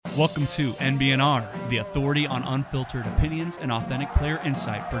Welcome to NBNR, the authority on unfiltered opinions and authentic player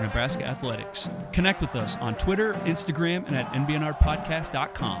insight for Nebraska athletics. Connect with us on Twitter, Instagram, and at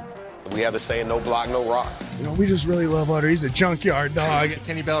NBNRpodcast.com. We have the saying, no block, no rock. You know, we just really love Utter. He's a junkyard dog.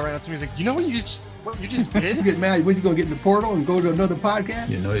 Kenny Bell ran up to me. He's like, you know what you just did? You get mad when you go get in the portal and go to another podcast?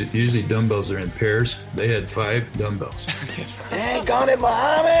 You know, usually dumbbells are in pairs. They had 5 dumbbells. Dang on it,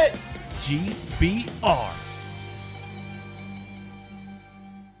 Muhammad! GBR.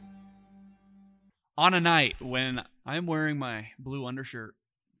 On a night when I'm wearing my blue undershirt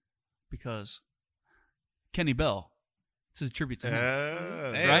because Kenny Bell, it's a tribute to him.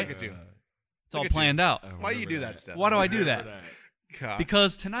 Hey, right? Look at you. It's all planned out. Why do you do that stuff? Why do I do that? God.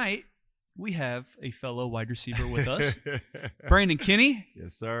 Because tonight we have a fellow wide receiver with us, Brandon Kinnie,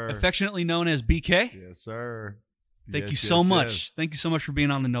 Yes, sir. affectionately known as BK. Yes, sir. Thank you so much. Thank you so much for being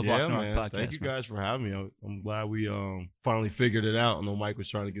on the No Block North man. podcast. Thank you man. guys for having me. I'm glad we finally figured it out. I know Mike was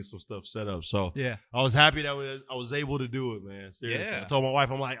trying to get some stuff set up, so Yeah. I was happy that I was able to do it, man. Seriously, Yeah. I told my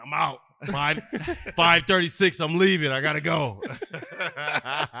wife, I'm like, I'm out. 5:36. I'm leaving. I gotta go.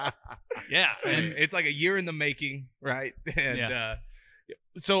 Yeah. And it's like a year in the making, right? And Yeah.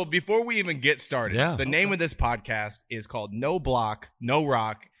 So before we even get started, the name of this podcast is called No Block, No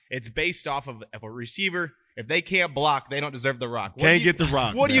Rock. It's based off of a receiver. If they can't block, they don't deserve the rock. Can't get the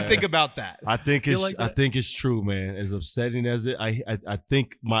rock. What do you man. think about that? I think it's true, man. As upsetting as it, I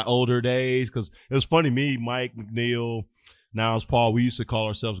think my older days, because it was funny. Me, Mike, McNeil, Niles, Paul, we used to call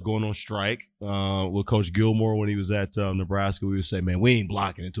ourselves going on strike with Coach Gilmore when he was at Nebraska. We would say, man, we ain't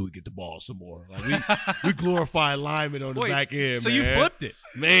blocking until we get the ball some more. Like we glorify linemen on the back end. So man. you flipped it.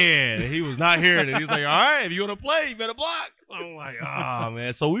 Man, he was not hearing it. He was like, all right, if you want to play, you better block. So I'm like,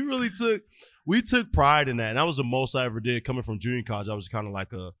 man. So we took pride in that. And that was the most I ever did. Coming from junior college, I was kind of like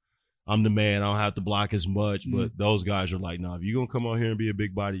I'm the man. I don't have to block as much. But those guys are like, no, if you're going to come out here and be a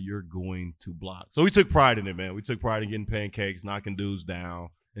big body, you're going to block. So we took pride in it, man. We took pride in getting pancakes, knocking dudes down,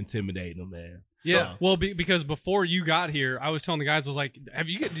 intimidating them, man. Yeah, So, well, because before you got here, I was telling the guys, I was like,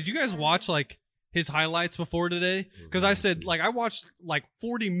 did you guys watch like his highlights before today? Because I said, like, I watched like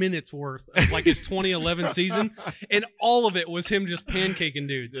 40 minutes worth of like his 2011 season, and all of it was him just pancaking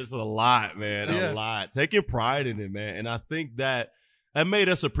dudes. There's a lot, man. A lot. Taking pride in it, man. And I think that made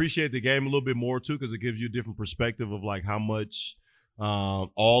us appreciate the game a little bit more, too, because it gives you a different perspective of, like, how much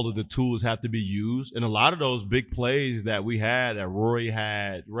all of the tools have to be used. And a lot of those big plays that we had, that Rory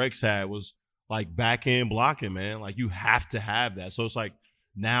had, Rex had, was, like, back-end blocking, man. Like, you have to have that. So it's like,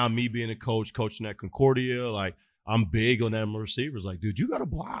 now me being a coach, coaching at Concordia, like, I'm big on them receivers. Like, dude, you got to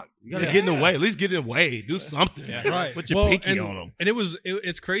block. You got to get in the way. At least get in the way. Do something. Yeah, man. right. Put your pinky on them. And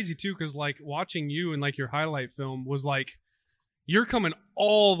it's crazy, too, because, like, watching you and, like, your highlight film was, like, you're coming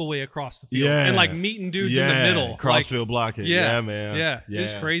all the way across the field and, like, meeting dudes in the middle. Crossfield blocking. Yeah, man. Yeah,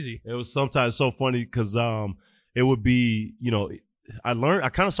 it's crazy. It was sometimes so funny because it would be, you know, I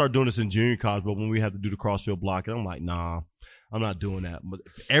kind of started doing this in junior college, but when we had to do the crossfield blocking, I'm like, nah, I'm not doing that. But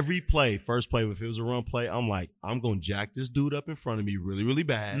every play, first play, if it was a run play, I'm like, I'm going to jack this dude up in front of me really, really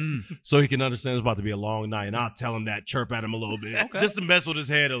bad so he can understand it's about to be a long night. And I'll tell him that, chirp at him a little bit, just to mess with his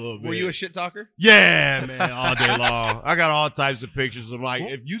head a little bit. Were you a shit talker? Yeah, man, all day long. I got all types of pictures. I'm like,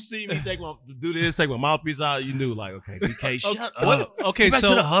 if you see me take my mouthpiece out, you knew, like, okay, BK, shut up. Okay, Get back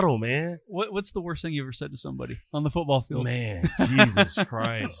so to the huddle, man. what's the worst thing you ever said to somebody on the football field? Man, Jesus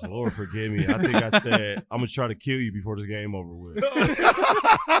Christ. Lord forgive me. I think I said, I'm going to try to kill you before this game over with.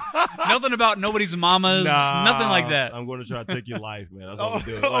 Nothing about nobody's mamas, nothing like that. I'm going to try to take your life, man. That's what I'm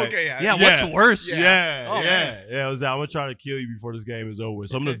doing. Like, Okay, Yeah, what's worse? Yeah, Oh, man. It was that. I'm going to try to kill you before this game is over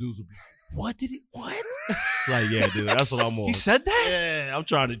with. Some of the dudes will be like, what? Like, yeah, dude, that's what I'm on. He said that? Yeah, I'm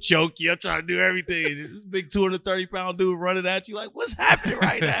trying to choke you. I'm trying to do everything. This big 230-pound dude running at you like, what's happening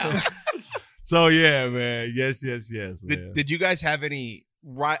right now? So, yeah, man. Yes, man. Did you guys have any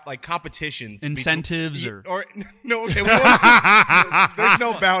like competitions, Incentives or no? It wasn't. There's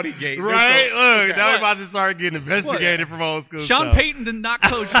no bounty gate, Right? Look, now What? we're about to start getting investigated from old school Sean stuff. Payton did not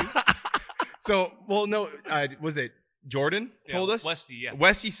coach you. So, well, no. Was it Jordan told us? Westy, yeah.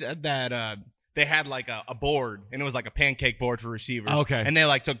 Westy said that they had like a board, and it was like a pancake board for receivers. Okay. And they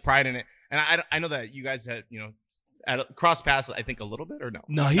like took pride in it. And I know that you guys had, you know, at a cross pass, I think a little bit, or no?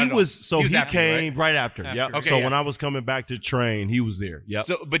 No, I he don't know. was. So he after you, came right after. After. Yep. Okay, So yeah. when I was coming back to train, he was there. Yep.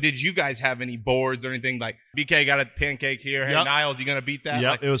 So, but did you guys have any boards or anything like BK got a pancake here? Hey, Yep. Niles, you gonna beat that?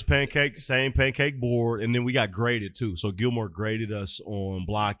 Yep, Like, it was same pancake board, and then we got graded too. So Gilmore graded us on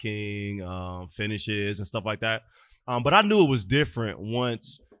blocking, finishes, and stuff like that. But I knew it was different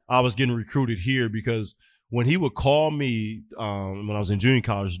once I was getting recruited here because when he would call me when I was in junior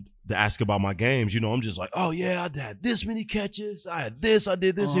college, to ask about my games, I'm just like, oh, yeah, I had this many catches. I had this. I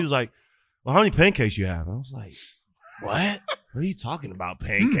did this. He was like, well, how many pancakes you have? I was like, what? What are you talking about,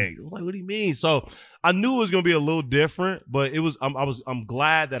 pancakes? I was like, what do you mean? So I knew it was going to be a little different, but I'm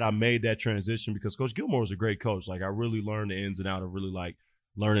glad that I made that transition because Coach Gilmore was a great coach. Like, I really learned the ins and outs of really like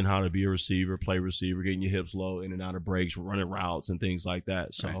learning how to be a receiver, play receiver, getting your hips low, in and out of breaks, running routes and things like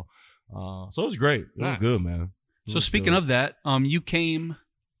that. So, so it was great. It was good, man. So speaking of that, you came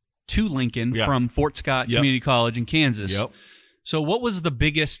to Lincoln from Fort Scott Community College in Kansas. Yep. So what was the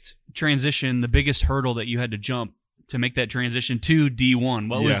biggest transition, the biggest hurdle that you had to jump to make that transition to D1?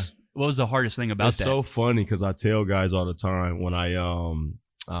 What was the hardest thing about that? It's so funny because I tell guys all the time when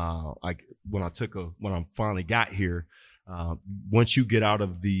when I finally got here, once you get out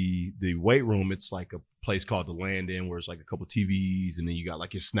of the weight room, it's like a place called the Land-In where it's like a couple TVs and then you got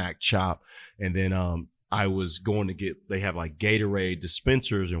like your snack shop. And then I was going to they have like Gatorade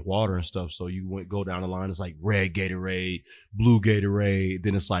dispensers and water and stuff. So you go down the line, it's like red Gatorade, blue Gatorade,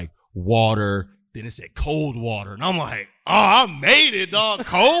 then it's like water, then it said cold water. And I'm like, oh, I made it, dog.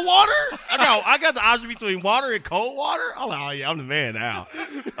 Cold water? I got the option between water and cold water. I'm like, oh yeah, I'm the man now.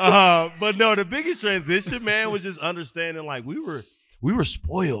 But no, the biggest transition, man, was just understanding like we were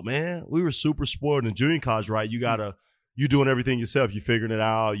spoiled, man. We were super spoiled in junior college, right? You doing everything yourself. You're figuring it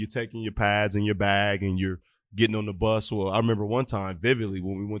out. You're taking your pads in your bag and you're getting on the bus. Well, I remember one time vividly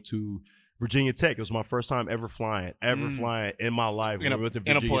when we went to Virginia Tech. It was my first time ever flying in my life. We went to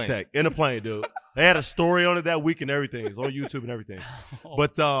Virginia Tech. In a plane, dude. They had a story on it that week and everything. It was on YouTube and everything.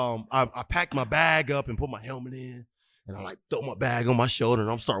 But I packed my bag up and put my helmet in. And I like throw my bag on my shoulder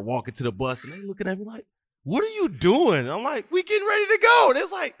and I'm start walking to the bus. And they looking at me like, what are you doing? I'm like, we getting ready to go. And it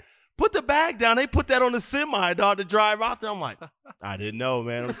was like, put the bag down. They put that on the semi, dog, to drive out there. I'm like, I didn't know,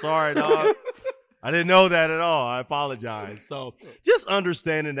 man. I'm sorry, dog. I didn't know that at all. I apologize. So just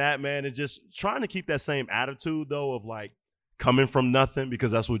understanding that, man, and just trying to keep that same attitude, though, of like coming from nothing,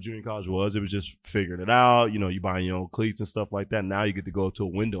 because that's what junior college was. It was just figuring it out. You buying your own cleats and stuff like that. Now you get to go to a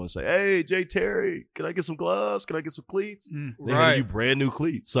window and say, hey, Jay Terry, can I get some gloves? Can I get some cleats? They hand you brand new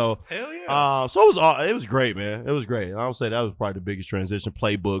cleats. So, hell yeah. So it was great, man. It was great. And I would say that was probably the biggest transition,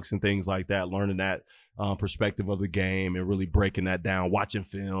 playbooks and things like that, learning that perspective of the game and really breaking that down, watching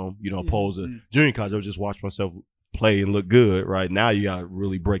film, opposed to junior college. I would just watch myself play and look good. Right now, you got to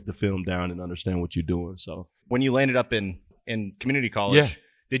really break the film down and understand what you're doing. So when you landed up in community college,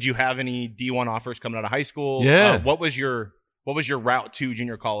 did you have any D1 offers coming out of high school? Yeah. What was your route to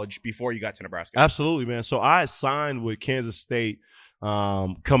junior college before you got to Nebraska? Absolutely, man. So I signed with Kansas State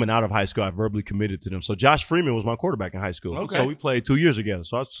coming out of high school. I verbally committed to them. So Josh Freeman was my quarterback in high school. Okay. So we played 2 years together.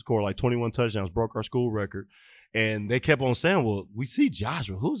 So I scored like 21 touchdowns, broke our school record. And they kept on saying, well, we see Josh,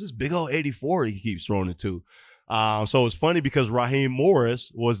 but who's this big old 84 he keeps throwing it to? So it's funny because Raheem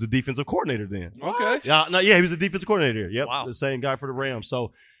Morris was the defensive coordinator then. Okay. He was the defensive coordinator. Yep. Wow. The same guy for the Rams.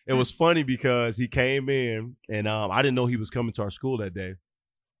 So it was funny because he came in and I didn't know he was coming to our school that day.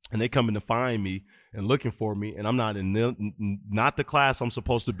 And they coming to find me and looking for me, and I'm not not the class I'm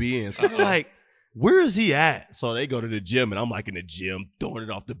supposed to be in. So they're like, where is he at? So they go to the gym, and I'm like in the gym, throwing it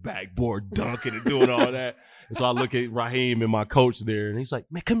off the backboard, dunking and doing all that. And so I look at Raheem and my coach there, and he's like,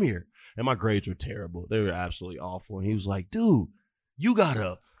 man, come here. And my grades were terrible. They were absolutely awful. And he was like, dude, you got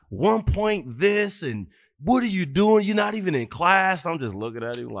a 1 point this, and what are you doing? You're not even in class. I'm just looking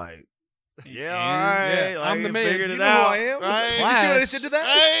at him like, yeah, all right. Yeah, like, I'm the man. Figured You it know out, who I am? right? You see what I said to that?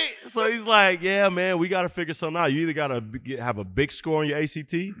 Right? So he's like, yeah, man, we got to figure something out. You either got to have a big score on your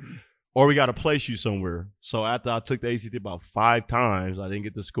ACT or we got to place you somewhere. So after I took the ACT about 5 times, I didn't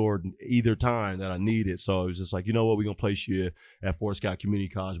get the score either time that I needed. So it was just like, you know what, we're going to place you at Fort Scott Community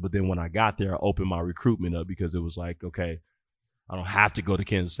College. But then when I got there, I opened my recruitment up because it was like, okay, I don't have to go to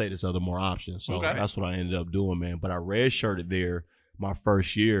Kansas State. There's other more options. So that's what I ended up doing, man. But I redshirted there my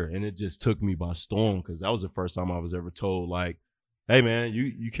first year, and it just took me by storm because that was the first time I was ever told, like, hey, man,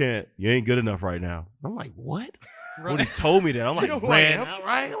 you ain't good enough right now. I'm like, what? Right. When he told me that, I'm like, ran out,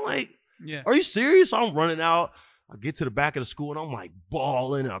 right? I'm like, are you serious? I'm running out. I get to the back of the school, and I'm like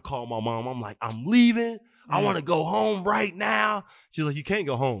bawling, and I call my mom. I'm like, I'm leaving. I want to go home right now. She's like, you can't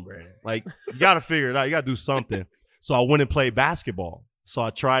go home, Brandon. Like, you got to figure it out. You got to do something. So I went and played basketball. So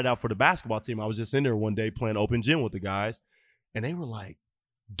I tried out for the basketball team. I was just in there one day playing open gym with the guys. And they were like,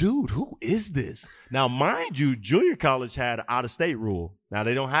 dude, who is this? Now, mind you, junior college had an out-of-state rule. Now,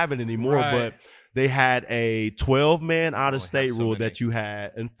 they don't have it anymore, but they had a 12-man out-of-state rule that you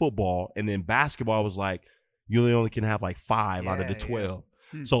had in football. And then basketball was like, you only can have like 5 out of the 12.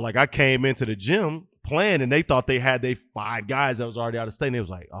 So, like, I came into the gym playing, and they thought they had their 5 guys that was already out of state. And they was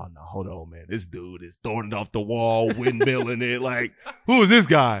like, oh, no, hold on, man. This dude is throwing it off the wall, windmilling it. Like, who is this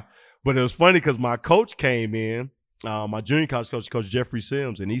guy? But it was funny because my coach came in, my junior college coach, Coach Jeffrey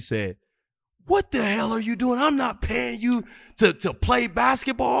Sims, and he said, what the hell are you doing? I'm not paying you to play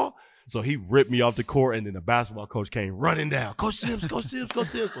basketball. So he ripped me off the court, and then the basketball coach came running down. Coach Sims, Coach Sims, Coach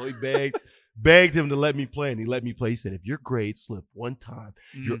Sims. So he begged him to let me play, and he let me play. He said, if your grades slip one time,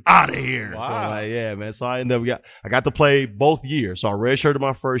 you're out of here. Wow. So I'm like, yeah, man. So I got to play both years. So I redshirted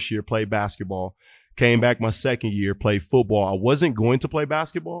my first year, played basketball. Came back my second year, played football. I wasn't going to play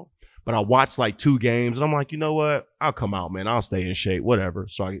basketball, but I watched like 2 games, and I'm like, you know what? I'll come out, man. I'll stay in shape, whatever.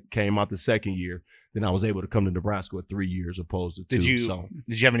 So I came out the second year. Then I was able to come to Nebraska with 3 years opposed to 2. Did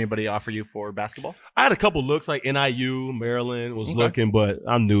you have anybody offer you for basketball? I had a couple looks like NIU, Maryland was looking, but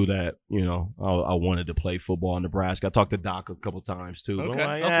I knew that, I wanted to play football in Nebraska. I talked to Doc a couple times too. Okay. But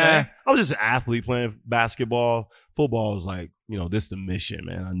I'm like, I was just an athlete playing basketball. Football was like, this is the mission,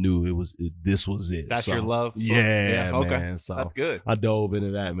 man. I knew this was it. That's your love? Yeah, okay. man. So that's good. I dove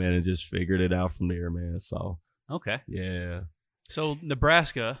into that, man, and just figured it out from there, man. So okay. Yeah. So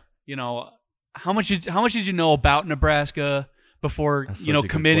Nebraska, how much did you know about Nebraska before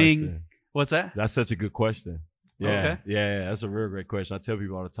committing? What's that? That's such a good question. Yeah, okay. Yeah, that's a real great question. I tell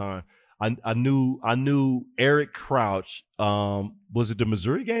people all the time. I knew Eric Crouch. Was it the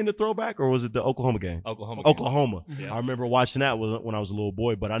Missouri game, the throwback, or was it the Oklahoma game? Oklahoma. Yeah. I remember watching that when I was a little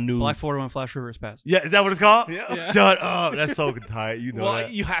boy, but I knew Black 41 Flash Rivers pass. Yeah, is that what it's called? Yeah. Shut up. That's so tight. You know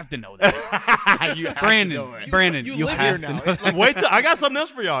that. You have to know that. Brandon, you live have here to now. know that. Wait till I got something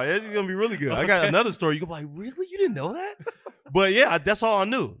else for y'all. It's gonna be really good. I got another story. You gonna be like, really? You didn't know that? But yeah, that's all I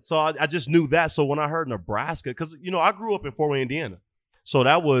knew. So I just knew that. So when I heard Nebraska, because I grew up in Fort Wayne, Indiana, so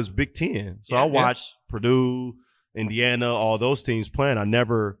that was Big Ten. So I watched Purdue, Indiana, all those teams playing. I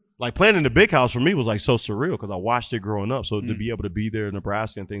never playing in the big house for me was like so surreal because I watched it growing up. So to be able to be there in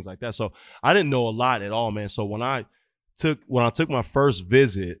Nebraska and things like that. So I didn't know a lot at all, man. So when I took my first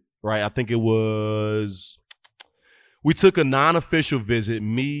visit, right, I think we took a non-official visit.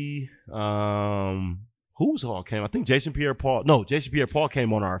 Me, who's all came? I think Jason Pierre-Paul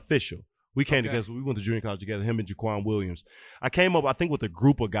came on our official. We came together. We went to junior college together, him and Jaquan Williams. I came up, I think, with a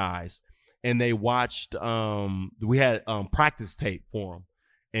group of guys, and they watched we had practice tape for him.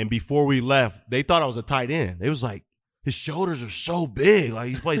 And before we left, they thought I was a tight end. They was like, his shoulders are so big. Like,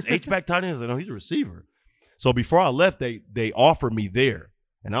 he plays H-back tight end. I was like, no, he's a receiver. So before I left, they offered me there.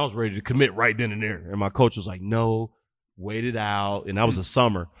 And I was ready to commit right then and there. And my coach was like, no, wait it out. And that was a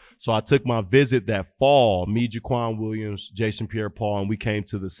summer. So I took my visit that fall, me, Jaquan Williams, Jason Pierre-Paul, and we came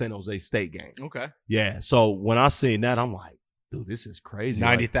to the San Jose State game. Okay. Yeah. So when I seen that, I'm like, dude, this is crazy.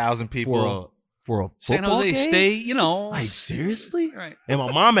 90,000 people. For a San football Jose game? State, Like, seriously? Right. And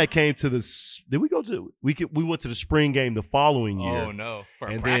my mom had came to this. Did we go to? We went to the spring game the following year. Oh no!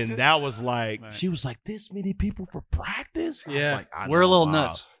 And then that was like, she was like, this many people for practice? I was like, we're a little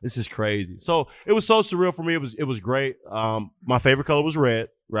nuts. This is crazy. So it was so surreal for me. It was great. My favorite color was red.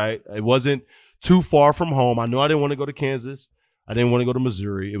 Right. It wasn't too far from home. I knew I didn't want to go to Kansas. I didn't want to go to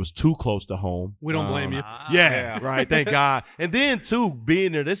Missouri. It was too close to home. We don't blame you. Yeah. Right. Thank God. And then too,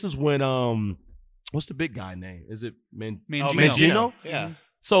 being there. This is when what's the big guy name? Is it Mangino? Yeah.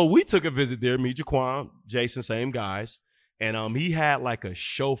 So we took a visit there, me, Jaquan, Jason, same guys. And he had like a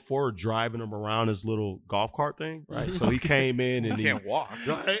chauffeur driving him around his little golf cart thing, right? So he came in and he can't walk.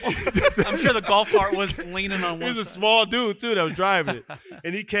 Right? I'm sure the golf cart was leaning on one He was a side. small dude too that was driving it.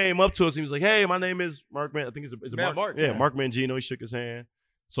 And he came up to us and he was like, hey, my name is Mark I think it's Mark. Yeah, Mark Mangino. He shook his hand.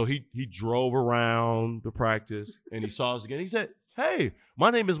 So he drove around the practice and he saw us again. He said, hey, my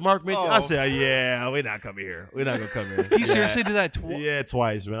name is Mark Mangino. I said, yeah, we're not coming here. We're not going to come here. He seriously did that twice? Yeah,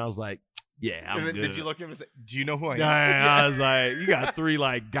 twice, man. I was like, yeah, I'm good. Did you look at him and say, do you know who I am? Yeah, I was like, you got 3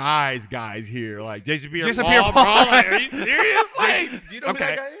 like guys here. Like Jason Pierre-Paul. Like, are you serious? Like, do you know who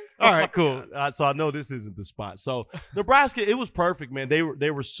that guy is? All right, cool. So I know this isn't the spot. So Nebraska, it was perfect, man. They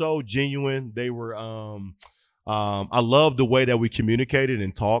were so genuine. They were I loved the way that we communicated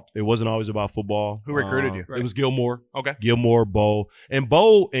and talked. It wasn't always about football. Who recruited you? It was Gilmore. Okay. Gilmore, Bo. And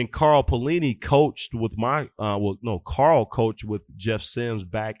Bo and Carl Pelini coached with Carl coached with Jeff Sims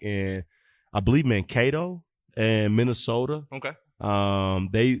back in, I believe, Mankato and Minnesota. Okay.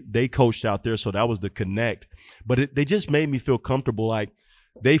 They coached out there, so that was the connect. But they just made me feel comfortable. Like,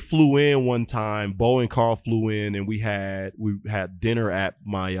 they flew in one time. Bo and Carl flew in, and we had dinner at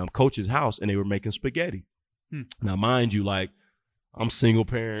my coach's house, and they were making spaghetti. Now, mind you, like, I'm single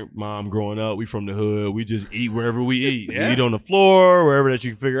parent mom growing up. We from the hood. We just eat wherever we eat. Yeah. We eat on the floor, wherever that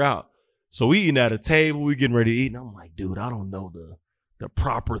you can figure out. So we eating at a table. We getting ready to eat, and I'm like, dude, I don't know the the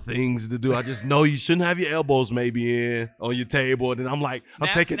proper things to do. I just know you shouldn't have your elbows maybe in on your table. And then I'm like, I'm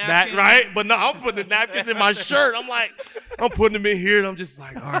taking that, right? But no, I'm putting the napkins in my shirt. I'm like, I'm putting them in here. And I'm just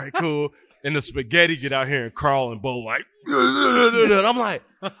like, all right, cool. And the spaghetti get out here and Carl and Bo like, and I'm like,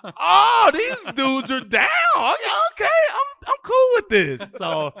 oh, these dudes are down. Okay, I'm cool with this.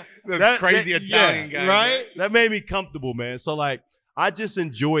 So that crazy Italian guy, right? That made me comfortable, man. So like, I just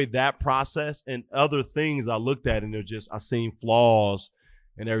enjoyed that process and other things I looked at, and I seen flaws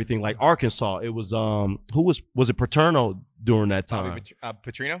and everything. Like Arkansas, it was who was it Paterno during that time?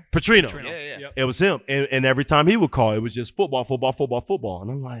 Petrino. Yeah. It was him, and every time he would call, it was just football,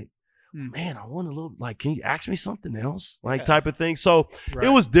 and I'm like, man, I want a little, like, can you ask me something else? Like, type of thing. So it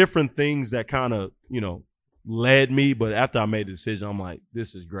was different things that kind of, led me. But after I made the decision, I'm like,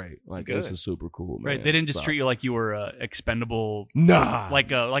 this is great. Like, this is super cool, man. Right. They didn't just treat you like you were expendable. Nah.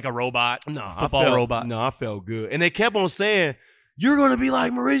 Like a robot. No. Football robot. No, I felt good. And they kept on saying, you're going to be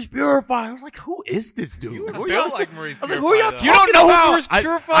like Maurice Purify. I was like, who is this dude? You feel like Maurice Purify. I was like, who are y'all talking You don't know about? who Maurice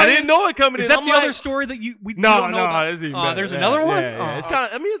Purify I didn't know it coming in. Is that the other story that we No, don't know about? It's even better. There's another one? Yeah. It's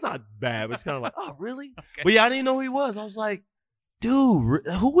kind of, I mean, it's not bad, but it's kind of like, oh, really? Okay. But yeah, I didn't know who he was. I was like, dude,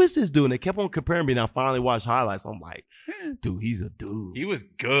 who is this dude? And they kept on comparing me, and I finally watched highlights. I'm like, dude, he's a dude. He was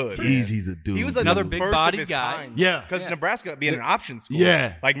good. He's a dude. He was another big body guy. Kind. Yeah. Because Nebraska being an option school.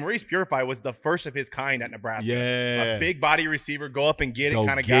 Yeah. Like Maurice Purify was the first of his kind at Nebraska. Yeah. A big body receiver, go up and get it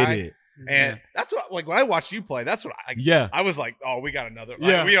kind of get guy. It. And that's what, like, when I watched you play, that's what I was like, oh, we got another.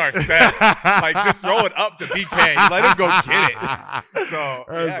 Like, we are set. Like, just throw it up to BK. Let him go get it. So,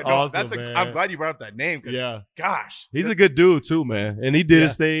 awesome, man. I'm glad you brought up that name. Gosh. He's a good dude, too, man. And he did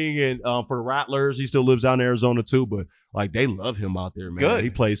his thing. And for the Rattlers, he still lives out in Arizona, too. But, like, they love him out there, man. Good.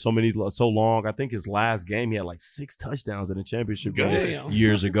 He played so long. I think his last game, he had, like, 6 touchdowns in the championship game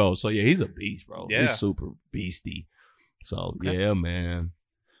years ago. So, yeah, he's a beast, bro. Yeah. He's super beastie. So, yeah, man.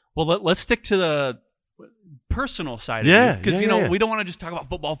 Well, let's stick to the personal side of it. Because, we don't want to just talk about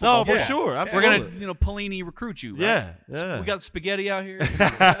football. No, for sure. Absolutely. We're going to, Pelini recruit you, right? Yeah. We got spaghetti out here.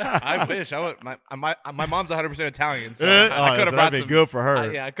 I wish. I would. My mom's 100% Italian, so I could have brought some. Good for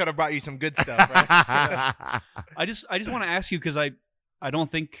her. I could have brought you some good stuff, right? I just want to ask you, because I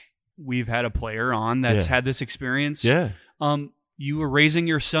don't think we've had a player on that's had this experience. Yeah. You were raising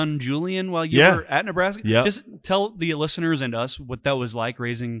your son Julian while you were at Nebraska. Yeah. Just tell the listeners and us what that was like,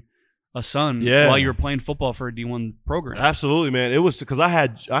 raising a son while you were playing football for a D1 program. Absolutely, man. It was because I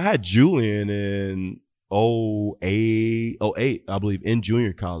had Julian in 08, I believe, in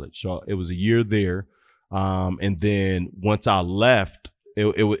junior college. So it was a year there, and then once I left,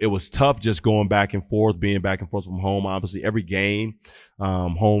 it was tough just going back and forth, being back and forth from home. Obviously, every game,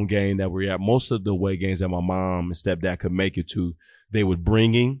 home game that we're at, most of the away games that my mom and stepdad could make it to, they would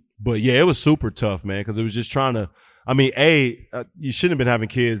bring him. But yeah, it was super tough, man, because it was just trying to. I mean, you shouldn't have been having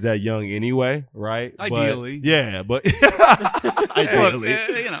kids that young anyway, right? Ideally, but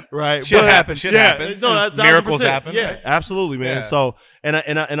ideally, right? Shit happens. No, miracles happen. Yeah, absolutely, man. Yeah. So, and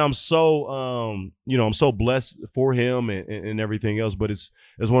I'm so, I'm so blessed for him and everything else. But it's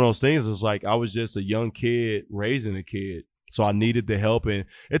one of those things. It's like I was just a young kid raising a kid. So I needed the help, and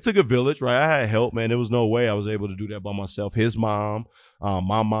it took a village, right? I had help, man. There was no way I was able to do that by myself. His mom,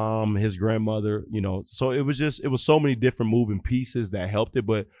 my mom, his grandmother, so it was so many different moving pieces that helped it.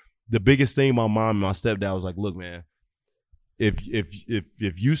 But the biggest thing, my mom and my stepdad was like, look, man, if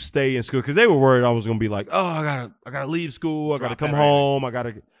you stay in school, because they were worried I was going to be like, oh, I gotta leave school. I got to come home. I got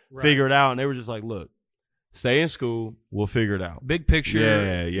to figure it out. And they were just like, look, stay in school. We'll figure it out. Big picture.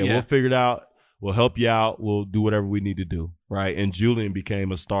 Yeah. We'll figure it out. We'll help you out. We'll do whatever we need to do, right? And Julian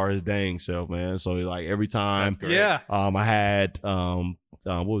became a star his dang self, man. So like every time, I had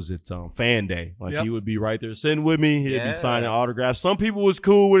what was it? Fan day. Like he would be right there sitting with me. He'd be signing autographs. Some people was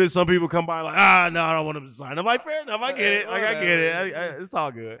cool with it. Some people come by like, no, I don't want him to sign. I'm like, fair enough. I get it. Like I get it. It's all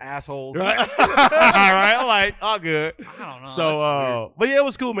good. Assholes. Right? All right. I'm like, all good. I don't know. So, but yeah, it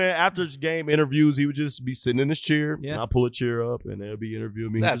was cool, man. After game interviews, he would just be sitting in his chair. Yeah. And I'd pull a chair up and they'll be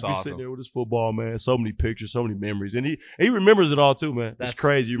interviewing me. He'd just be sitting there with his football, man. So many pictures, so many memories. And he remembers it all too, man. That's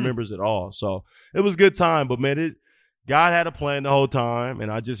crazy. He remembers it all. So it was a good time. But man, God had a plan the whole time,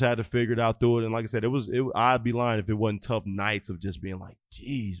 and I just had to figure it out through it. And like I said, I'd be lying if it wasn't tough nights of just being like,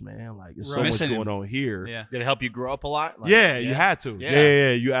 geez, man, like there's so much going on here. Yeah. Did it help you grow up a lot? Like, you had to.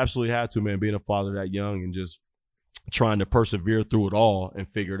 Yeah, you absolutely had to, man, being a father that young and just trying to persevere through it all and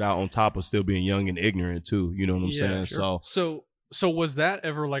figure it out on top of still being young and ignorant too. You know what I'm saying? Sure. So So was that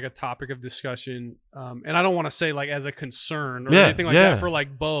ever like a topic of discussion? And I don't want to say like as a concern or anything like that for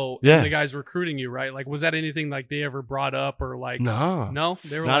like Bo and the guys recruiting you, right? Like, was that anything like they ever brought up or like? No,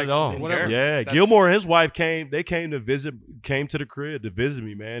 they were not like, at all. Whatever. Yeah, Gilmore and his wife came to the crib to visit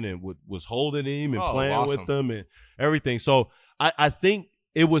me, man, and was holding him and playing with him and everything. So I think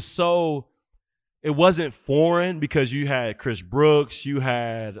it wasn't foreign because you had Chris Brooks, you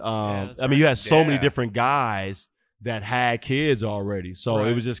had you had so many different guys that had kids already. So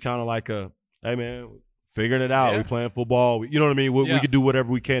it was just kind of like hey man, figuring it out. We playing football. You know what I mean? We could do whatever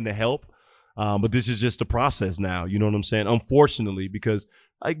we can to help. But this is just the process now. You know what I'm saying? Unfortunately, because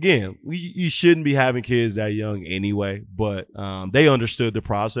again, you shouldn't be having kids that young anyway, but they understood the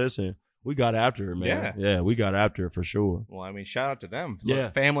process and we got after it, man. Yeah, we got after it for sure. Well, I mean, shout out to them.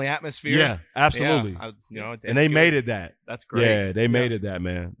 Yeah. Family atmosphere. Yeah, absolutely. Yeah, and they made it that. That's great. Yeah, they made it that,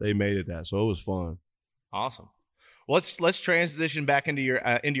 man. They made it that. So it was fun. Awesome. Let's transition back into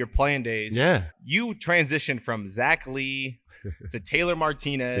your playing days. Yeah. You transitioned from Zach Lee to Taylor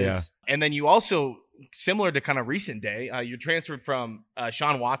Martinez, and then you also, similar to kind of recent day, you transferred from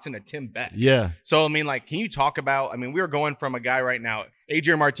Sean Watson to Tim Beck. Yeah. So I mean, like, can you talk about? I mean, we are going from a guy right now.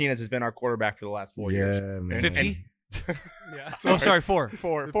 Adrian Martinez has been our quarterback for the last 4 years. Yeah, man. 50. Yeah. Sorry, 4.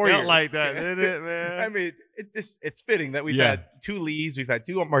 4 Felt years. like that, didn't it, man? I mean, it's fitting that we've had 2 Lees, we've had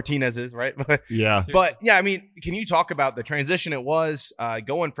 2 Martinezes, right? Yeah. But yeah, I mean, can you talk about the transition it was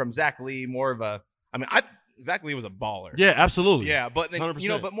going from Zach Lee, more of a? I mean, Zach Lee was a baller. Yeah, absolutely. Yeah, but then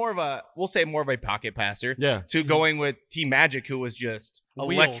 100%. but more of a, we'll say more of a pocket passer. Yeah. To going with T Magic, who was just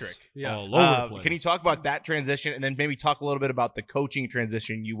electric. Yeah. All over the place. Can you talk about that transition, and then maybe talk a little bit about the coaching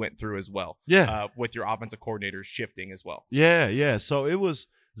transition you went through as well? Yeah. With your offensive coordinators shifting as well. Yeah. So it was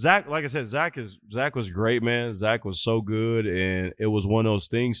Zach. Like I said, Zach was great, man. Zach was so good, and it was one of those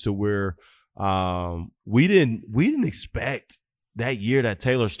things to where we didn't expect that year that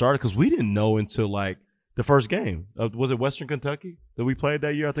Taylor started because we didn't know until like the first game. Was it Western Kentucky that we played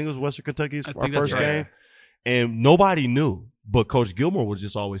that year? I think it was Western Kentucky's our first game. And nobody knew. But Coach Gilmore would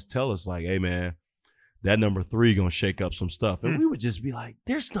just always tell us, like, hey, man, that number 3 going to shake up some stuff. And we would just be like,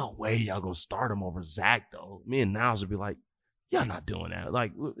 there's no way y'all going to start him over Zach, though. Me and Niles would be like, y'all not doing that.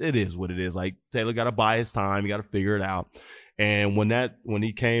 Like, it is what it is. Like, Taylor got to buy his time. He got to figure it out. And when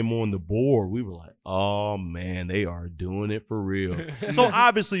he came on the board, we were like, oh, man, they are doing it for real. So,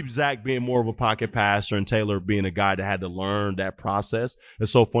 obviously, Zach being more of a pocket passer and Taylor being a guy that had to learn that process.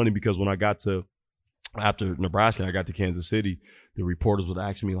 It's so funny because when I got to – after Nebraska and I got to Kansas City, the reporters would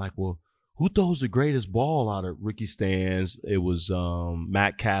ask me, like, well, who throws the greatest ball out of Ricky Stans? It was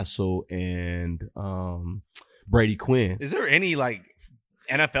Matt Castle and Brady Quinn. Is there any, like,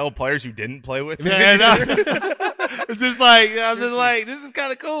 NFL players you didn't play with? Man, it's just like, I'm just like, this is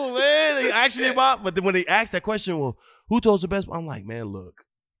kind of cool, man. They asked me about, but then when they asked that question, well, who throws the best? I'm like, man, look,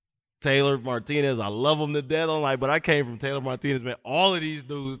 Taylor Martinez, I love him to death. I'm like, but I came from Taylor Martinez, man. All of these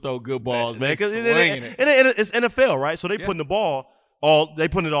dudes throw good balls, man. Because it's NFL, right? So they putting the ball they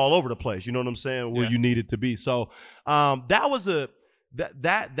putting it all over the place. You know what I'm saying? Where you need it to be. So that was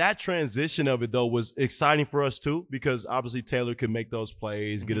that transition of it though was exciting for us too, because obviously Taylor could make those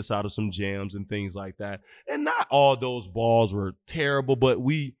plays, get us out of some jams and things like that. And not all those balls were terrible, but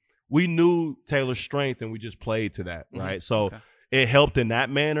we knew Taylor's strength and we just played to that, right? So it helped in that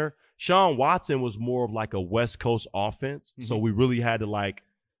manner. Sean Watson was more of like a West Coast offense. So we really had to like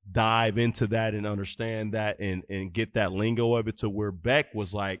dive into that and understand that and get that lingo of it, to where Beck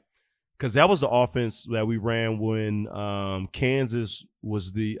was like, because that was the offense that we ran when Kansas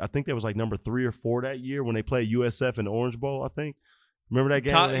was I think that was like number 3 or 4 that year when they played USF in the Orange Bowl, I think. Remember that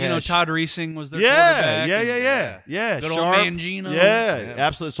game? Todd Reesing was their quarterback. Yeah. Good old Mangino. Yeah,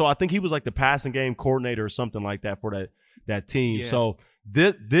 absolutely. So I think he was like the passing game coordinator or something like that for that team. Yeah. So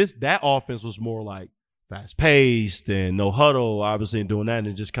that offense was more like fast paced and no huddle, obviously, and doing that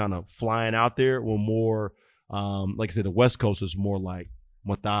and just kind of flying out there. Were more, like I said, the West Coast is more like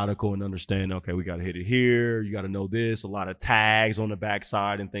methodical and understand, okay, we got to hit it here. You got to know this. A lot of tags on the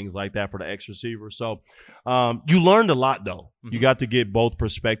backside and things like that for the X receiver. So you learned a lot, though. You got to get both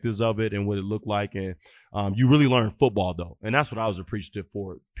perspectives of it and what it looked like. And you really learned football, though. And that's what I was appreciative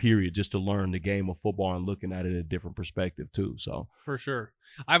for, period, just to learn the game of football and looking at it in a different perspective, too. So for sure.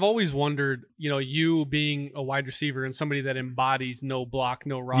 I've always wondered, you being a wide receiver and somebody that embodies no block,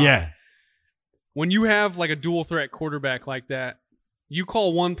 no rock. Yeah. When you have like a dual threat quarterback like that, you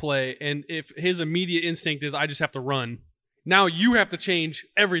call one play, and if his immediate instinct is, I just have to run, now you have to change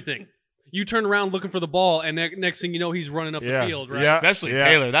everything. you turn around looking for the ball, and next thing you know, he's running up the field, right? Yeah. Especially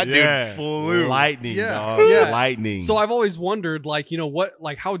Taylor. That dude flew. Lightning, dog. Yeah. Lightning. So I've always wondered, like,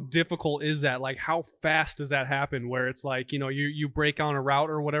 how difficult is that? Like, how fast does that happen? Where it's like, you break on a route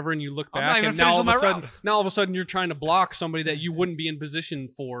or whatever, and you look back, and now all of a sudden you're trying to block somebody that you wouldn't be in position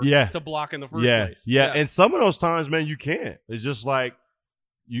for to block in the first place. Yeah, and some of those times, man, you can't. It's just like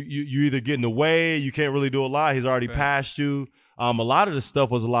you either get in the way, you can't really do a lot. He's already passed you. A lot of the stuff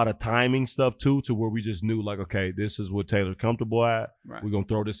was a lot of timing stuff too, to where we just knew like, okay, this is what Taylor's comfortable at. Right. We're gonna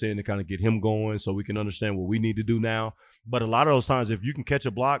throw this in to kind of get him going, so we can understand what we need to do now. But a lot of those times, if you can catch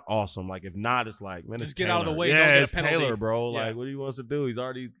a block, awesome. Like if not, it's like, man, just it's get Taylor. out of the way. Yeah, don't get it's a penalty. Taylor, bro. Like what do he wants to do? He's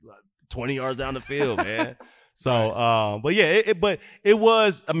already 20 yards down the field, man. So, but yeah, it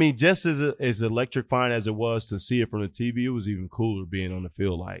was. I mean, just as electrifying as it was to see it from the TV, it was even cooler being on the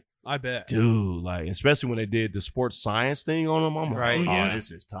field. Like, I bet, dude. Like, especially when they did the sports science thing on him. I'm like, oh,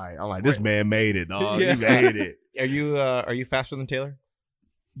 this is tight. I'm like, this man made it, dog. He made it. Are you faster than Taylor?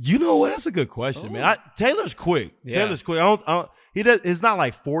 You know what? That's a good question, man. Taylor's quick. Yeah. Taylor's quick. He does. It's not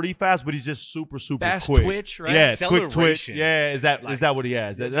like 40 fast, but he's just super fast quick. Twitch, right? Yeah, it's quick twitch. Yeah, is that what he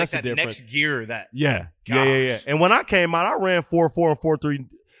has? That's like the that difference. next gear. That Yeah. And when I came out, I ran 4.4 and 4.3,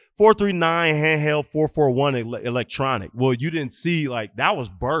 4.39 handheld, 4.41 electronic. Well, you didn't see like that was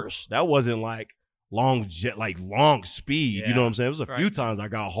burst. That wasn't like long speed. You know what I'm saying? It was a few times I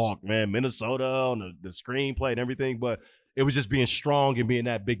got hawked, man. Minnesota on the screenplay and everything, but it was just being strong and being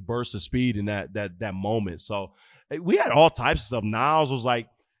that big burst of speed in that moment. So we had all types of stuff. Niles was like,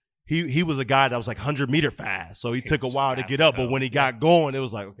 he was a guy that was like 100-meter fast. So he took a while to get up, but when he got going, it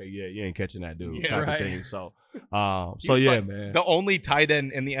was like, okay, you ain't catching that dude type of thing. So, man. The only tight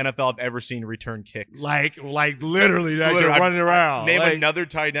end in the NFL I've ever seen return kicks. Like literally, they're running around. Name another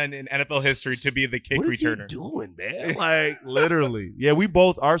tight end in NFL history to be the kick returner. What is he doing, man? Like literally. Yeah, we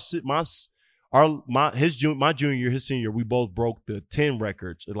both my junior year, his senior year, we both broke the 10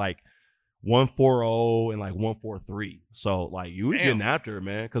 records at like 140 and like 143. So like you were getting after it,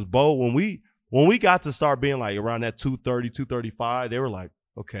 man. Because Bo, when we got to start being like around that 230, 235, they were like,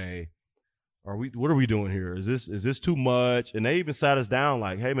 okay, what are we doing here? Is this too much? And they even sat us down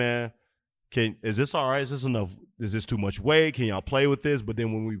like, hey man, is this all right? Is this enough? Is this too much weight? Can y'all play with this? But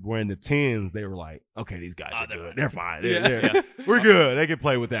then when we were in the 10s, they were like, okay, these guys are good. They're fine. We're good. They can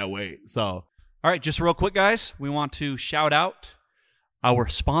play with that weight. So all right, just real quick, guys, we want to shout out our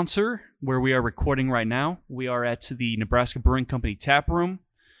sponsor, where we are recording right now. We are at the Nebraska Brewing Company Tap Room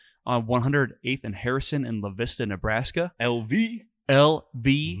on 108th and Harrison in La Vista, Nebraska. LV.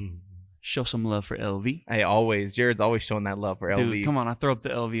 Show some love for LV. Hey, Jared's always showing that love for LV. Dude, come on, I throw up the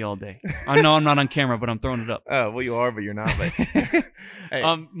LV all day. I know I'm not on camera, but I'm throwing it up. Oh, well, you are, but you're not. But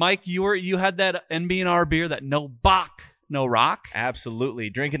hey. Mike, you had that NBNR beer, that no Bach, no rock. Absolutely,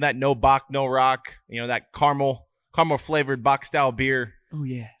 drinking that no Bach, no rock. That caramel flavored Bach style beer. Oh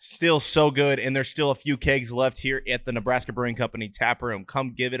yeah, still so good, and there's still a few kegs left here at the Nebraska Brewing Company Tap Room.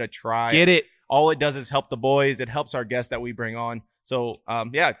 Come give it a try. Get it. All it does is help the boys. It helps our guests that we bring on. So,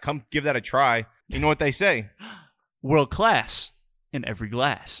 come give that a try. You know what they say? World class in every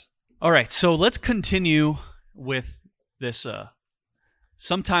glass. All right, so let's continue with this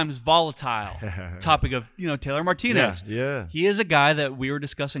sometimes volatile topic of, Taylor Martinez. Yeah. He is a guy that we were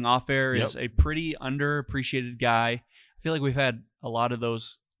discussing off air, is a pretty underappreciated guy. I feel like we've had a lot of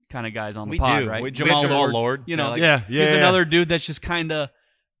those kind of guys on the pod, right? Jamal Lord. He's another dude that's just kind of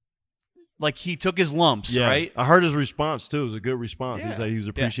like he took his lumps, right? I heard his response too. It was a good response. He said he was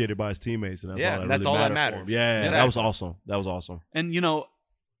appreciated by his teammates, and that's all that mattered. Yeah, exactly. That was awesome. And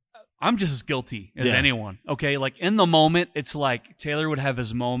I'm just as guilty as anyone. Okay, like in the moment, it's like Taylor would have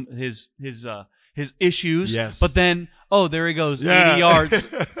his issues, but then there he goes, 80 yards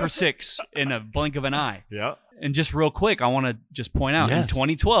for 6 in a blink of an eye. Yeah. And just real quick, I want to just point out in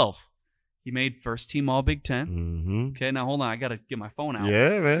 2012. He made first team All Big Ten. Mm-hmm. Okay, now hold on. I got to get my phone out.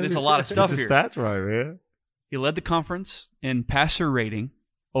 Yeah, man. There's a lot of stuff here. That's right, man. He led the conference in passer rating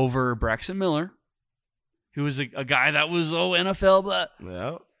over Braxton Miller, who was a guy that was NFL,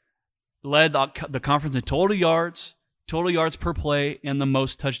 but led the conference in total yards per play, and the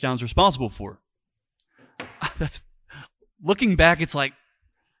most touchdowns responsible for. That's looking back. It's like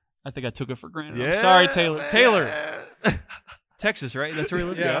I think I took it for granted. Yeah, I'm sorry, Taylor. Man. Taylor. Texas, right? That's where he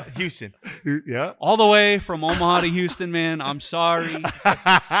lived? Yeah. Houston. Yeah. All the way from Omaha to Houston, man. I'm sorry. Make a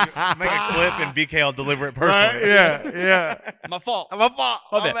clip and BK will deliver it personally. Right? Yeah. My fault. My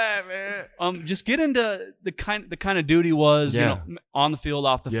bad, man. Just get into the kind of dude he was, on the field,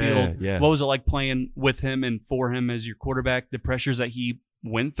 off the field. Yeah. What was it like playing with him and for him as your quarterback? The pressures that he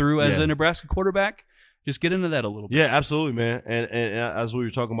went through as a Nebraska quarterback, Just get into that a little bit. Yeah, absolutely, man. And as we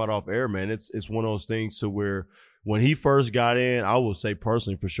were talking about off air, man, it's one of those things to where when he first got in, I will say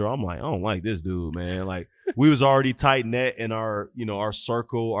personally for sure, I'm like, I don't like this dude, man. Like we was already tight knit in our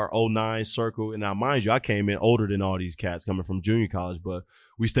circle, our 09 circle. And now, mind you, I came in older than all these cats coming from junior college, but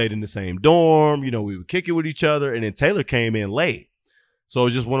we stayed in the same dorm. We would kick it with each other. And then Taylor came in late. So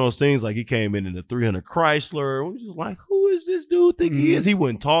it's just one of those things, like he came in the 300 Chrysler. We were just like, who is this dude think he is? He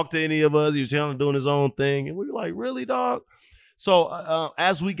wouldn't talk to any of us. He was kind of doing his own thing. And we were like, really, dog? So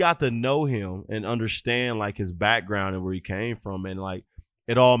as we got to know him and understand, like, his background and where he came from, and, like,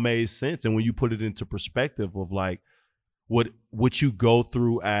 it all made sense. And when you put it into perspective of, like, what you go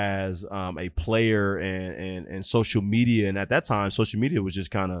through as a player and social media, and at that time, social media was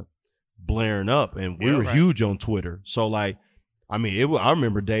just kind of blaring up, and we were huge on Twitter. So, like, I mean, I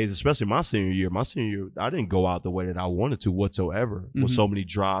remember days, especially my senior year. My senior year, I didn't go out the way that I wanted to whatsoever with so many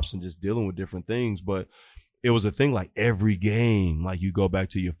drops and just dealing with different things. But it was a thing, like, every game, like, you go back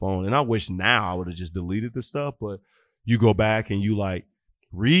to your phone. And I wish now I would have just deleted the stuff, but you go back and you, like,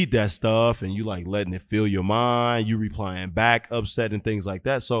 read that stuff and you, like, letting it fill your mind. You replying back, upset and things like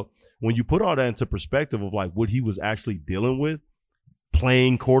that. So when you put all that into perspective of, like, what he was actually dealing with,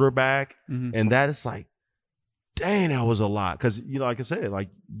 playing quarterback, and that is like, dang, that was a lot. Because, like I said, like,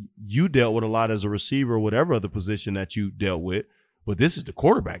 you dealt with a lot as a receiver or whatever other position that you dealt with. But this is the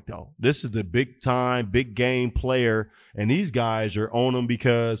quarterback, though. This is the big-time, big-game player. And these guys are on him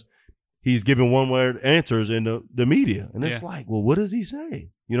because he's giving one-word answers in the media. And it's like, well, what does he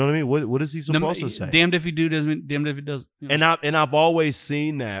say? You know what I mean? What is he supposed to say? Damned if he do, damned if he does. And I've always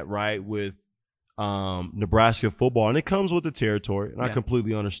seen that, right, with Nebraska football. And it comes with the territory. And I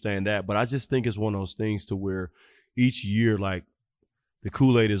completely understand that. But I just think it's one of those things to where each year, like, the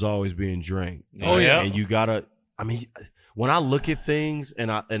Kool-Aid is always being drank. Oh, yeah. And you got to – I mean – when I look at things and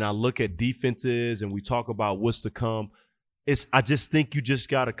I look at defenses and we talk about what's to come, I just think you just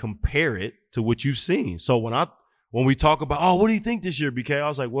got to compare it to what you've seen. So when we talk about, what do you think this year, BK? I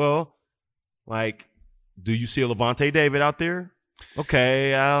was like, well, like, do you see a Levante David out there?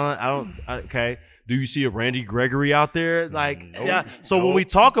 Okay, okay. Do you see a Randy Gregory out there? Like, yeah. So when we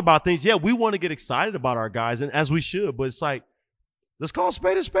talk about things, we want to get excited about our guys, and as we should, but it's like, let's call a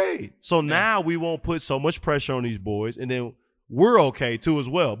spade a spade. So now we won't put so much pressure on these boys, and then we're okay too as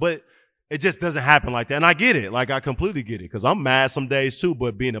well. But it just doesn't happen like that. And I get it. Like, I completely get it because I'm mad some days too.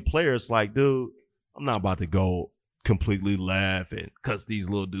 But being a player, it's like, dude, I'm not about to go completely laugh and cuss these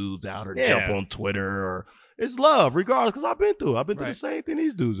little dudes out or jump on Twitter. Or it's love regardless, because I've been through the same thing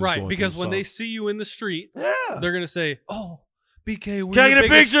these dudes are going because through, when they see you in the street, they're going to say, oh, BK, can I get a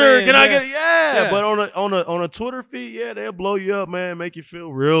picture? Can I get it? Yeah. But on a Twitter feed, they'll blow you up, man. Make you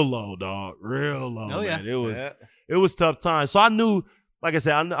feel real low, dog. Real low, man. It was tough times. So I knew, like I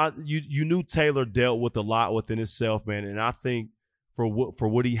said, you knew Taylor dealt with a lot within himself, man. And I think for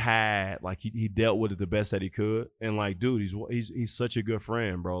what he had, like, he dealt with it the best that he could. And, like, dude, he's such a good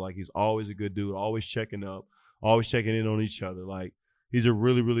friend, bro. Like, he's always a good dude, always checking up, always checking in on each other. Like, he's a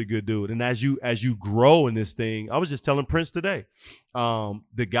really, really good dude. And as you grow in this thing, I was just telling Prince today,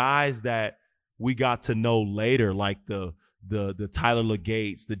 the guys that we got to know later, like the Tyler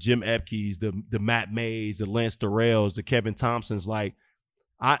Legates, the Jim Epkes, the Matt Mays, the Lance Durrells, the Kevin Thompsons, like,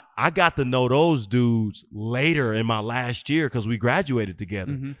 I got to know those dudes later in my last year because we graduated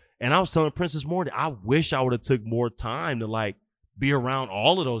together. And I was telling Prince this morning, I wish I would have took more time to, like, be around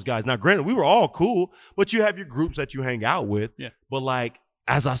all of those guys. Now, granted, we were all cool, but you have your groups that you hang out with. Yeah. But, like,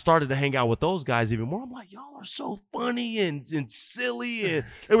 as I started to hang out with those guys even more, I'm like, y'all are so funny and silly, and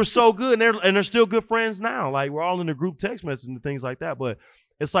they were so good, and they're still good friends now. Like, we're all in the group text message and things like that. But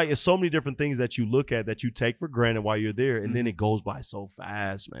it's like, it's so many different things that you look at that you take for granted while you're there, and then it goes by so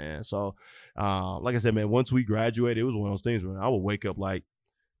fast, man. So, like I said, man, once we graduated, it was one of those things, man. I would wake up like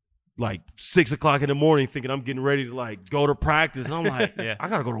 6 o'clock in the morning thinking I'm getting ready to, like, go to practice. And I'm like, I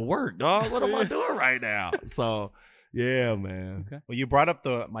got to go to work, dog. What am I doing right now? So, yeah, man. Okay. Well, you brought up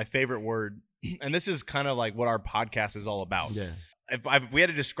my favorite word, and this is kind of like what our podcast is all about. Yeah. If we had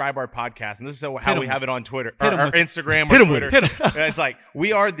to describe our podcast, and this is how we have it on Twitter, or Instagram, or Twitter, it's like,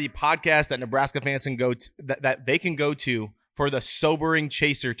 we are the podcast that Nebraska fans can go to, that they can go to for the sobering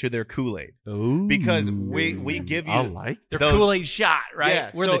chaser to their Kool-Aid. Ooh. Because we give you their Kool-Aid shot,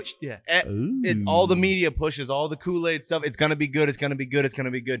 right? Yeah. All the media pushes all the Kool-Aid stuff. It's gonna be good. It's gonna be good. It's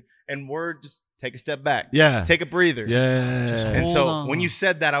gonna be good. And we're just take a step back. Yeah. Take a breather. Yeah. And so when you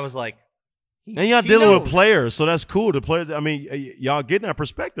said that, I was like, and y'all dealing with players, so that's cool. The players, I mean, y'all getting that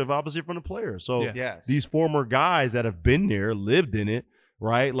perspective, obviously, from the players. So these former guys that have been there, lived in it,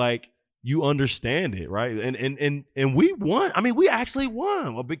 right? Like, you understand it, right? And we won. I mean, we actually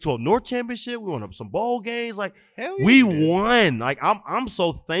won a Big 12 North Championship. We won some bowl games. Like, Hell yeah, we won. Like, I'm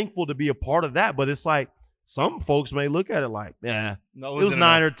so thankful to be a part of that. But it's like some folks may look at it like, it was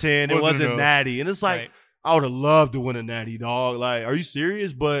 9 or 10. It wasn't natty. And it's like, I would have loved to win a natty, dog. Like, are you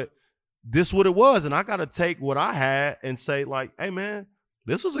serious? But this what it was. And I got to take what I had and say, like, hey, man,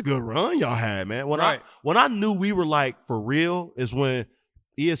 this was a good run y'all had, man. When I knew we were, like, for real is when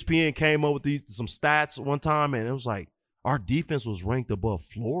ESPN came up with some stats one time, and it was like our defense was ranked above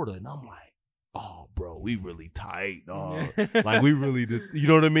Florida. And I'm like, oh, bro, we really tight, dog. Like, we really did. You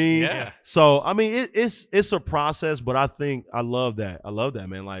know what I mean? Yeah. So, I mean, it's a process, but I think I love that. I love that,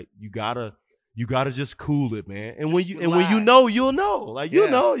 man. Like, you gotta just cool it, man. And when you know, you'll know. Like, you'll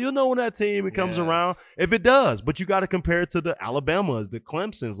know when that team comes around, if it does. But you got to compare it to the Alabamas, the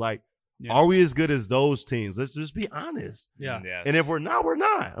Clemsons. Like, are we as good as those teams? Let's just be honest. Yeah. Yes. And if we're not, we're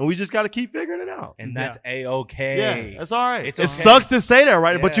not. And we just got to keep figuring it out. And that's A-okay. Yeah, that's all right. It sucks to say that,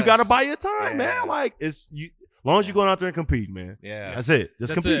 right? Yes. But you got to buy your time, man. Like, as long as you're going out there and compete, man. Yeah. That's it.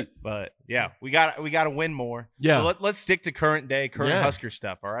 Just compete. It. But, yeah, we got to win more. Yeah. So let's stick to current Husker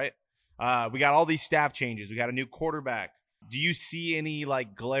stuff, all right? We got all these staff changes. We got a new quarterback. Do you see any,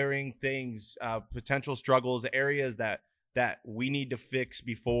 like, glaring things, potential struggles, areas that we need to fix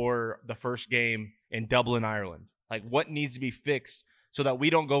before the first game in Dublin, Ireland? Like, what needs to be fixed so that we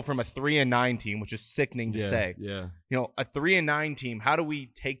don't go from a 3-9 team, which is sickening to say. Yeah. You know, a 3-9 team, how do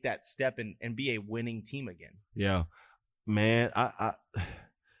we take that step and be a winning team again? Yeah. Man, I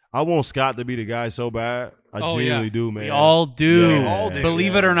want Scott to be the guy so bad. I genuinely do, man. We all do. Yeah. All do.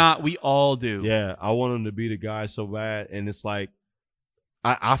 Believe it or not, we all do. Yeah, I want him to be the guy so bad. And it's like,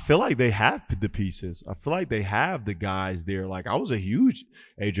 I feel like they have the pieces. I feel like they have the guys there. Like, I was a huge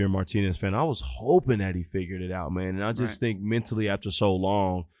Adrian Martinez fan. I was hoping that he figured it out, man. And I just think mentally after so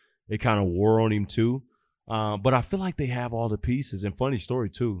long, it kind of wore on him too. But I feel like they have all the pieces. And funny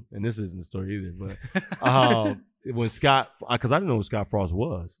story too, and this isn't a story either, but when Scott, because I didn't know who Scott Frost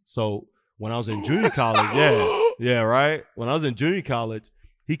was. So when I was in junior college, right? When I was in junior college,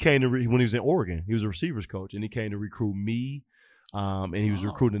 he came to when he was in Oregon. He was a receivers coach, and he came to recruit me. And he was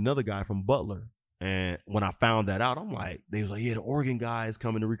recruiting another guy from Butler. And when I found that out, I'm like, they was like, yeah, the Oregon guy is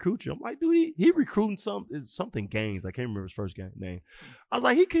coming to recruit you. I'm like, dude, he recruiting something Gaines. I can't remember his first name. I was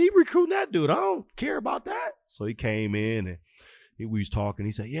like, he recruiting that dude. I don't care about that. So he came in and we was talking.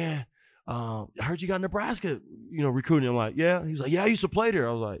 He said, yeah, I heard you got Nebraska, recruiting. I'm like, yeah. He was like, yeah, I used to play there.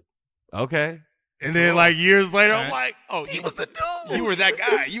 I was like, okay. And then, like, years later, I'm like, oh, he was the dude. You were that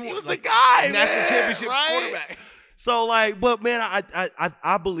guy. He was the guy, national championship quarterback. So, like, but, man,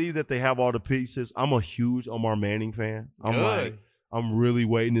 I believe that they have all the pieces. I'm a huge Omar Manning fan. I'm really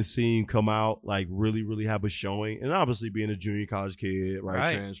waiting to see him come out, like, really, really have a showing. And obviously being a junior college kid, right?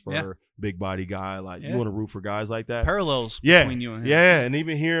 Transfer, big body guy. Like, you want to root for guys like that. Parallels between you and him. Yeah, and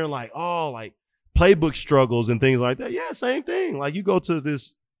even hearing, like, playbook struggles and things like that. Yeah, same thing. Like, you go to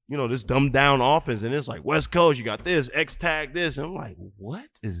this, this dumbed down offense, and it's like West Coast, you got this, X tag this. And I'm like, what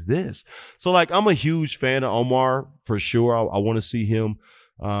is this? So, like, I'm a huge fan of Omar for sure. I want to see him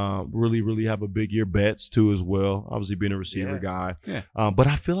really, really have a big year. Betts, too, as well. Obviously, being a receiver guy. Yeah. But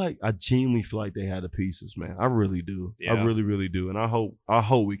I genuinely feel like they had the pieces, man. I really do. Yeah. I really, really do. And I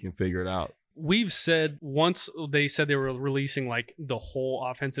hope we can figure it out. We've said once they said they were releasing, like, the whole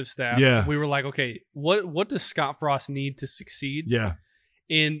offensive staff. Yeah. We were like, okay, what does Scott Frost need to succeed? Yeah.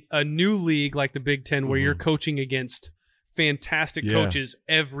 In a new league like the Big Ten, where you're coaching against fantastic coaches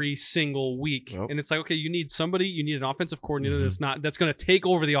every single week. Yep. And it's like, okay, you need an offensive coordinator that's going to take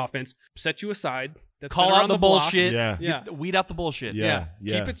over the offense, set you aside, that's call out the bullshit. Yeah. Weed out the bullshit. Yeah.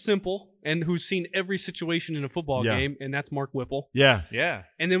 Keep it simple, and who's seen every situation in a football game, and that's Mark Whipple. Yeah. Yeah.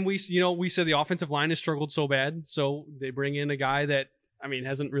 And then we said the offensive line has struggled so bad, so they bring in a guy that,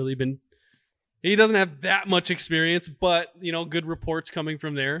 hasn't really been. He doesn't have that much experience, but, good reports coming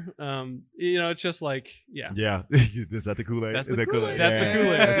from there. It's just like, Yeah. Is that the Kool-Aid? That's the Kool-Aid. That's the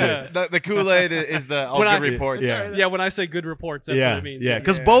Kool-Aid. The Kool-Aid is the good reports. Yeah, when I say good reports, that's what I mean. Yeah,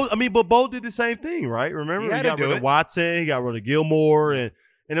 because Bo did the same thing, right? Remember? He got rid of Watson, he got rid of Gilmore, and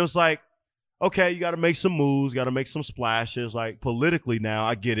it was like, okay, you got to make some moves, got to make some splashes. Like, politically now,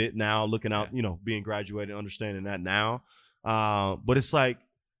 I get it now, looking out, being graduated, understanding that now. But it's like,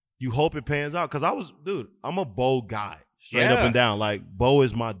 you hope it pans out. Because I'm a Bo guy, straight up and down. Like, Bo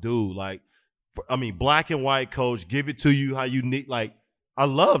is my dude. Like, black and white coach, give it to you how you need. Like, I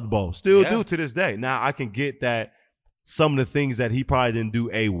loved Bo, still do to this day. Now, I can get that some of the things that he probably didn't do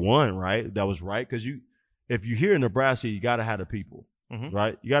A1, right? That was right. Because if you're here in Nebraska, you got to have the people,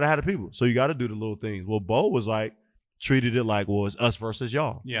 right? You got to have the people. So you got to do the little things. Well, Bo was like, treated it like, well, it's us versus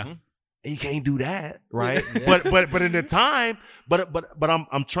y'all. Yeah. And you can't do that, right? but in the time, but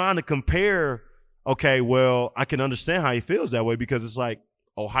I'm trying to compare. Okay, well, I can understand how he feels that way because it's like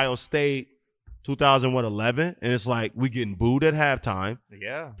Ohio State, 2011, and it's like we getting booed at halftime.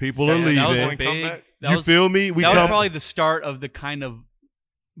 Yeah, people are leaving. That was a big. You feel me? That was probably the start of the kind of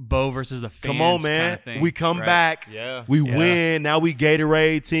Bo versus the fans. Come on, man. Kind of thing, we come back. Yeah, we win. Now we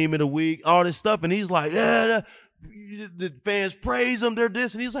Gatorade team of the week. All this stuff, and he's like, yeah. The fans praise him. They're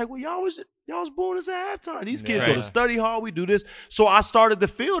this, and he's like, well, y'all was booing us at halftime. These kids go to study hall. We do this. So I started to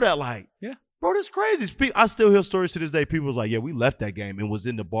feel that like, bro, this crazy. I still hear stories to this day. People was like, yeah, we left that game and was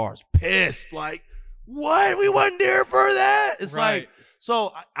in the bars pissed. Like, what? We wasn't there for that. It's like,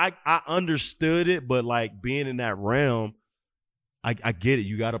 so I understood it, but like being in that realm, I get it.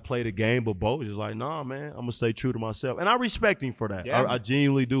 You got to play the game, but Bo was just like, nah, man, I'm gonna stay true to myself, and I respect him for that. Yeah. I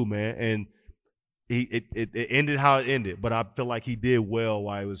genuinely do, man. And it ended how it ended, but I feel like he did well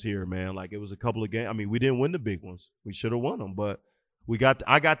while he was here, man. Like it was a couple of games. I mean, we didn't win the big ones. We should have won them, but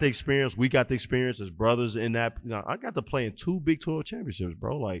I got the experience. We got the experience as brothers in that. You know, I got to play in 2 Big 12 championships,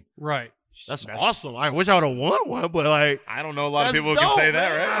 bro. Like, that's awesome. I wish I would have won one, but like, I don't know a lot of people who can say that,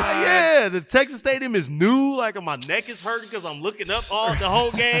 right? Yeah, the Texas Stadium is new. Like, my neck is hurting because I'm looking up the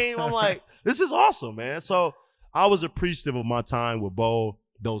whole game. I'm like, this is awesome, man. So I was appreciative of my time with Bo.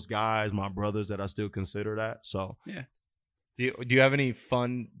 Those guys, my brothers that I still consider that. So yeah. Do you have any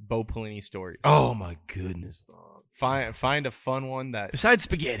fun Bo Pelini stories? Oh my goodness. Find a fun one that besides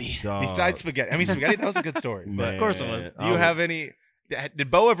spaghetti. Besides spaghetti. I mean, spaghetti, that was a good story. Man, but of course it was. Do you have any? Did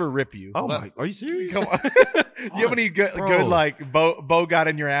Bo ever rip you? Oh my! Are you serious? Come on. Do you have any good like Bo got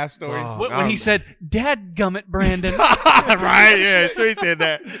in your ass stories? When he said, "Dad gummit, Brandon," right? Yeah, sure he said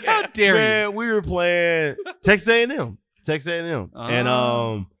that. How dare you? We were playing Texas A&M. And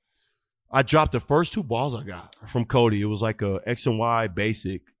I dropped the first 2 balls I got from Cody. It was like a X and Y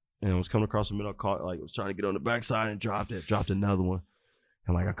basic, and it was coming across the middle. Caught, like, I was trying to get on the backside and dropped another one.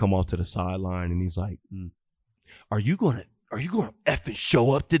 And like I come off to the sideline, and he's like, "Are you gonna effing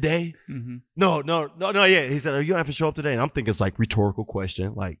show up today?" Mm-hmm. No. Yeah, he said, "Are you gonna effing show up today?" And I'm thinking it's like rhetorical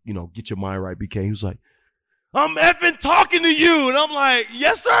question, like, you know, get your mind right, BK. He was like, "I'm effing talking to you," and I'm like,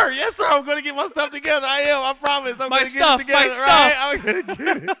 "Yes, sir. I'm gonna get my stuff together. I am. I promise. I'm gonna get it together. Right? I'm gonna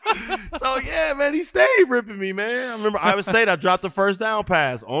get it." So yeah, man, he stayed ripping me, man. I remember Iowa State. I dropped the first down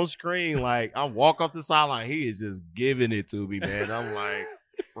pass on screen. Like, I walk off the sideline, he is just giving it to me, man. I'm like,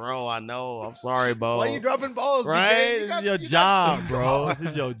 bro, I know. I'm sorry, Bo. Why are you dropping balls? Right? This is your job, bro. This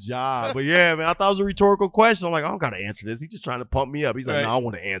is your job. But yeah, man, I thought it was a rhetorical question. I'm like, I don't gotta answer this. He's just trying to pump me up. He's like, no, I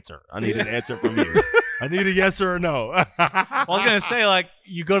want to answer. I need an answer from you. I need a yes or a no. Well, I was gonna say, like,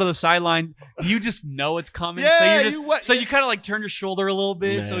 you go to the sideline, you just know it's coming. Yeah, so you kind of like turn your shoulder a little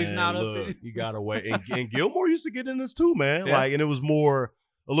bit, man, so he's not up there. You gotta wait. And Gilmore used to get in this too, man. Yeah. Like, and it was more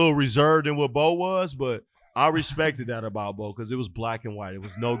a little reserved than what Bo was, but I respected that about Bo because it was black and white. It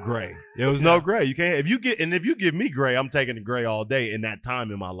was no gray. No gray. You can't if you give me gray, I'm taking the gray all day in that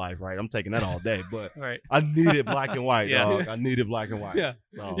time in my life, right? I'm taking that all day. But I needed black and white, dog. I needed black and white. Yeah.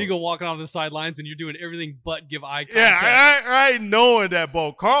 So. You go walking off the sidelines and you're doing everything but give eye contact. Yeah, right. Knowing that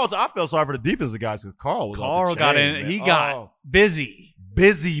Bo. I felt sorry for the defensive guys because Carl got in. Man. He got busy.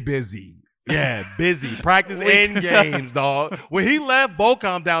 Busy. Yeah, busy. Practice and games, dog. When he left, Bo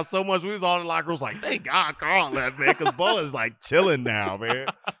calmed down so much. We was all in the locker room. Like, thank God Carl left, man, because Bo is like chilling now, man.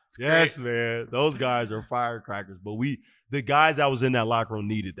 Yes, man. Those guys are firecrackers. But the guys that was in that locker room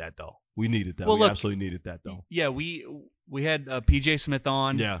needed that, though. We needed that. We absolutely needed that, though. Yeah, we had PJ Smith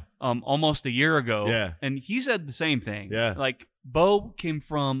on almost a year ago. Yeah. And he said the same thing. Yeah. Like, Bo came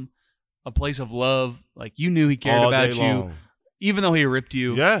from a place of love. Like, you knew he cared all about day you. Long. Even though he ripped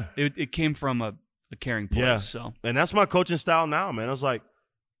you, yeah, it came from a caring place. Yeah. So, and that's my coaching style now, man. I was like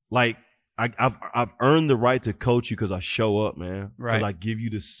I've earned the right to coach you because I show up, man. Right. Because I give you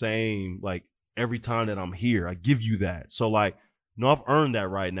the same, like, every time that I'm here, I give you that. So like, no, I've earned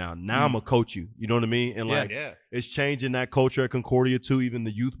that right now. Now I'm gonna coach you. You know what I mean? And like, it's changing that culture at Concordia too. Even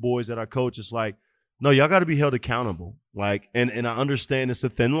the youth boys that I coach, it's like, no, y'all got to be held accountable. Like, and I understand it's a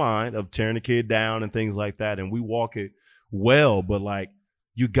thin line of tearing the kid down and things like that, and we walk it well, but like,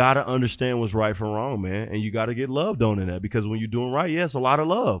 you got to understand what's right from wrong, man, and you got to get loved on in that, because when you're doing right, it's a lot of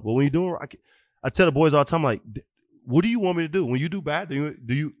love, but when you're doing right, I tell the boys all the time, like, what do you want me to do when you do bad? What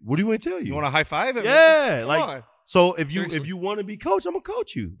do you want to tell you? You want to high five him? Yeah, like, so if you want to be coached, I'm gonna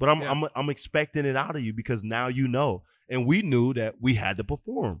coach you, but I'm expecting it out of you, because now you know, and we knew that we had to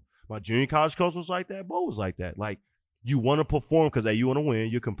perform. My junior college coach was like that. Bo was like that. Like, you want to perform because you want to win,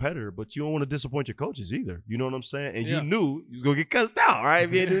 you're a competitor, but you don't want to disappoint your coaches either. You know what I'm saying? And you knew you was going to get cussed out, right?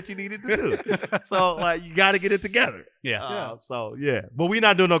 If you didn't do what you needed to do. So, like, you got to get it together. Yeah. So, yeah. But we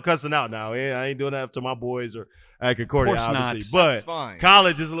not doing no cussing out now. I ain't doing that to my boys or at Concordia, obviously. But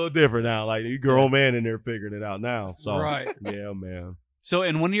college is a little different now. Like, you grown man in there figuring it out now. So, yeah, man. So,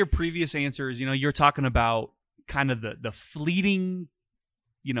 in one of your previous answers, you're talking about kind of the fleeting,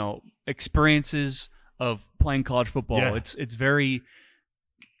 experiences of playing college football. Yeah. It's very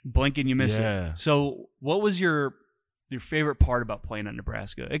blink and you miss it. So what was your favorite part about playing at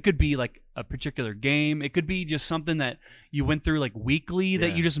Nebraska? It could be like a particular game. It could be just something that you went through like weekly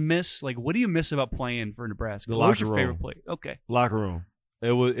that you just miss. Like, what do you miss about playing for Nebraska? What was your favorite play? Okay. Locker room.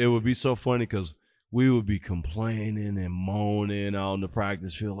 It would be so funny because we would be complaining and moaning on the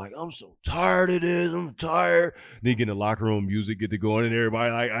practice field like, I'm so tired of this. I'm tired. Then you get in the locker room, music get to going, and everybody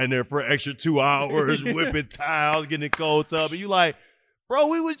like in there for an extra 2 hours, whipping towels, getting in the cold tub. And you like, bro,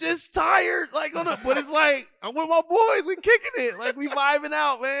 we was just tired. Like, but it's like, I'm with my boys. We kicking it. Like, we vibing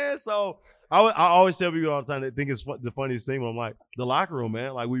out, man. So I always tell people all the time, they think it's the funniest thing when I'm like, the locker room,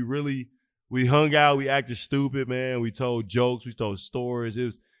 man. Like, we hung out. We acted stupid, man. We told jokes. We told stories.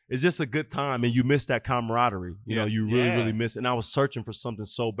 It's just a good time, and you miss that camaraderie. You really miss it. And I was searching for something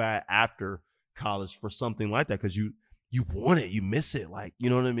so bad after college for something like that because you want it. You miss it. Like, you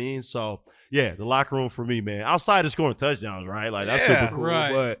know what I mean? So, yeah, the locker room for me, man. Outside of scoring touchdowns, right? Like, that's super cool.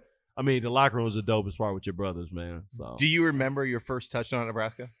 Right. But, I mean, the locker room is the dopest part with your brothers, man. So. Do you remember your first touchdown at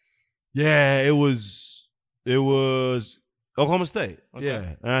Nebraska? Yeah, it was Oklahoma State. Okay.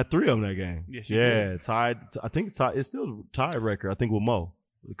 Yeah, and I had 3 of them that game. Yes, tied. I think it's still tied record, I think, with Mo.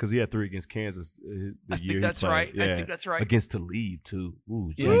 Because he had 3 against Kansas the year he that's played. Right. Yeah. I think that's right. Against Talib, too.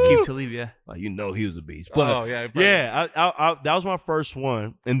 Ooh, Keep Talib, yeah. Like, he was a beast. But, that was my first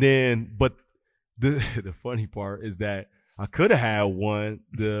one. And then, but the funny part is that I could have had won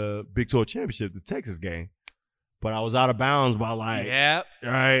the Big 12 championship, the Texas game. But I was out of bounds by like,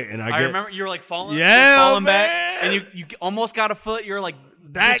 right? And I remember you were like falling back. And you almost got a foot. You're like,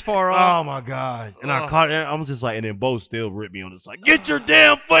 this far off. Oh my gosh! And I caught it. I'm just like, and then Bo still ripped me on this, like, get your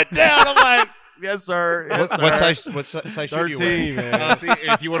damn foot down. I'm like, yes, sir. Yes, sir. What size 13, man. See,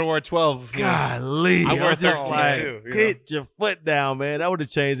 if you would have wore 12, golly, I wore 13 like, too. Get your foot down, man. That would have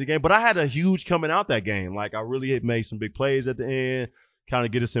changed the game. But I had a huge coming out that game. Like, I really had made some big plays at the end, kind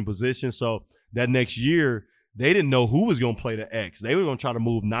of get us in position. So that next year, they didn't know who was going to play the X. They were going to try to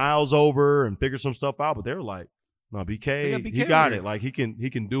move Niles over and figure some stuff out, but they were like, no, BK, he got it. Like, he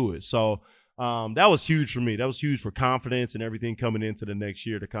can do it. So that was huge for me. That was huge for confidence and everything coming into the next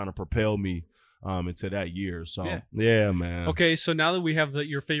year to kind of propel me into that year. So, yeah, man. Okay, so now that we have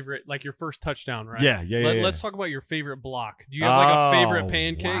your favorite, like your first touchdown, right? Yeah. Let's talk about your favorite block. Do you have like a favorite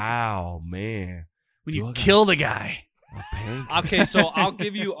pancake? Wow, man. When you kill the guy. Okay, so I'll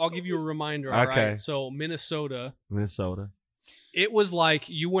give you a reminder. All right. So Minnesota. It was like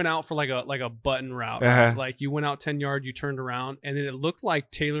you went out for like a button route. Right? Like you went out 10 yards, you turned around, and then it looked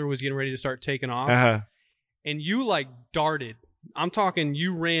like Taylor was getting ready to start taking off. And you like darted. I'm talking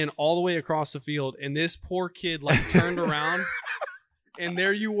you ran all the way across the field, and this poor kid like turned around. And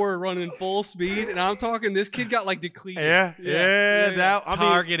there you were running full speed, and I'm talking this kid got like depleted.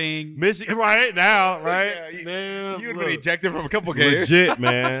 Targeting Michigan right now, right? Man, you would be ejected from a couple games. Legit,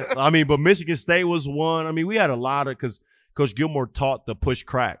 man. I mean, but Michigan State was one. I mean, we had a lot of because Coach Gilmore taught the push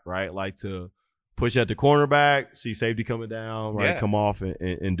crack, right? Like to push at the cornerback, see safety coming down, right? Come off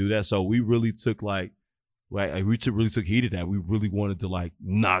and do that. So we really took really took heed of that. We really wanted to like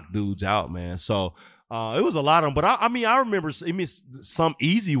knock dudes out, man. So. It was a lot of them, but I remember some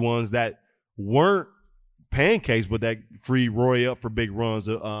easy ones that weren't pancakes, but that freed Roy up for big runs.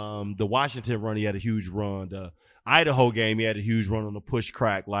 The Washington run, he had a huge run. The Idaho game, he had a huge run on the push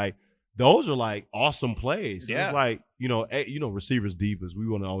crack. Like those are like awesome plays. Yeah. It's like receivers divas. We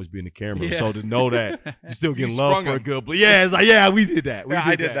want to always be in the camera, so to know that you're still getting love for a good play. Yeah, it's like we did that.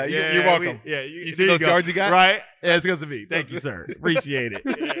 I did that. Yeah, you're welcome. You see those yards you got, right? Yeah, it's because of me. Thank you, sir. Appreciate it.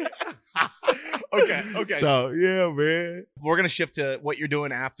 Yeah. Okay. So yeah, man. We're gonna shift to what you're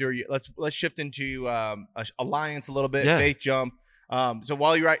doing after. Let's shift into Alliance a little bit. Faith Jump. So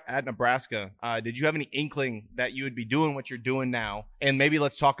while you're at Nebraska, did you have any inkling that you would be doing what you're doing now? And maybe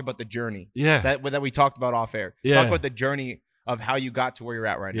let's talk about the journey. Yeah. That we talked about off air. Yeah. Talk about the journey of how you got to where you're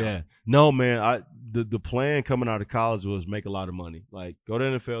at right now. Yeah. No, man. The plan coming out of college was make a lot of money. Like go to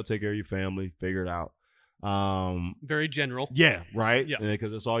the NFL, take care of your family, figure it out. Very general. Yeah, right. Yeah,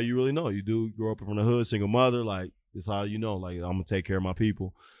 because that's all you really know. You do grow up from the hood, single mother. Like it's all you know. Like I'm gonna take care of my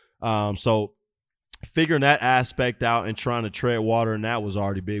people. So figuring that aspect out and trying to tread water and that was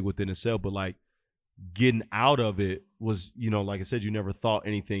already big within itself. But like getting out of it was, like I said, you never thought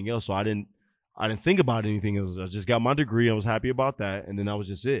anything else. So I didn't think about anything else. I just got my degree. I was happy about that. And then that was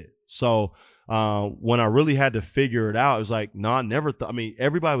just it. So when I really had to figure it out, it was like, no, I never thought. I mean,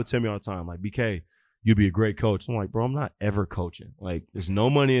 everybody would tell me all the time, like, BK, you'd be a great coach. I'm like, bro, I'm not ever coaching. Like, there's no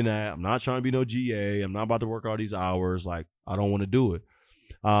money in that. I'm not trying to be no GA. I'm not about to work all these hours. Like, I don't want to do it.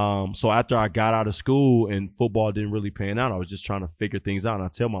 So after I got out of school and football didn't really pan out, I was just trying to figure things out. And I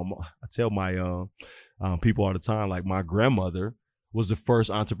tell my people all the time, like, my grandmother was the first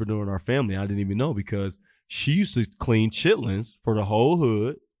entrepreneur in our family. I didn't even know, because she used to clean chitlins for the whole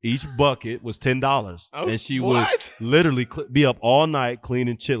hood. Each bucket was $10. And she would literally be up all night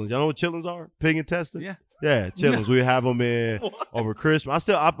cleaning chitlins. Y'all know what chitlins are? Pig intestines? Yeah, chitlins. We have them in over Christmas.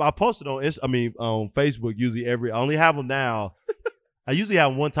 I posted on Facebook usually I only have them now. I usually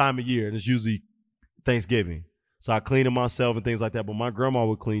have them one time a year, and it's usually Thanksgiving. So I clean them myself and things like that. But my grandma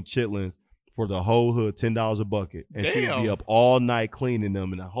would clean chitlins for the whole hood, $10 a bucket. And she would be up all night cleaning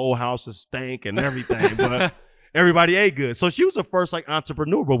them, and the whole house would stink and everything. But everybody ate good. So she was the first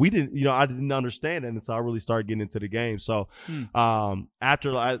entrepreneur, but we didn't, I didn't understand it. And so I really started getting into the game. So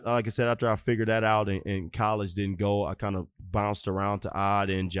after I figured that out and college didn't go, I kind of bounced around to odd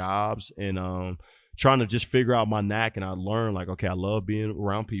end jobs and trying to just figure out my knack. And I learned, like, okay, I love being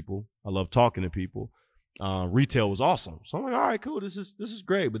around people. I love talking to people. Retail was awesome. So I'm like, all right, cool. This is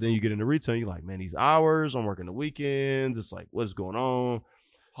great. But then you get into retail, you're like, man, these hours, I'm working the weekends. It's like, what's going on?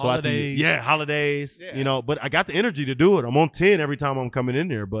 Holidays. Holidays, but I got the energy to do it. I'm on 10 every time I'm coming in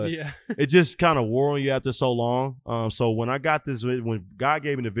there, but it just kind of wore on you after so long. So when God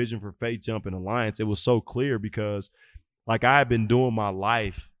gave me the vision for Faith Jump and Alliance, it was so clear because, like, I had been doing my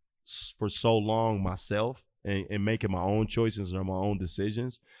life for so long myself and making my own choices and my own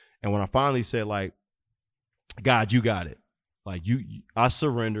decisions. And when I finally said, like, God, you got it. Like, I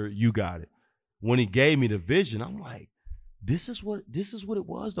surrender. You got it. When he gave me the vision, I'm like, this is what it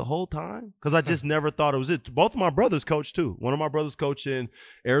was the whole time, because I just never thought it was it. Both of my brothers coach too. One of my brothers coach in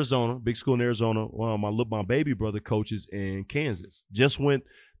Arizona, big school in Arizona. My baby brother coaches in Kansas. Just went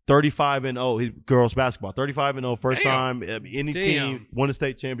 35-0. Girls basketball, 35-0, first time any team won a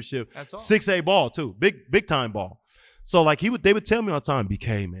state championship. That's awesome. 6A ball too, big time ball. So like they would tell me all the time,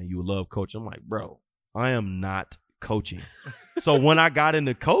 BK, man, you love coaching. I'm like, bro, I am not coaching. So when I got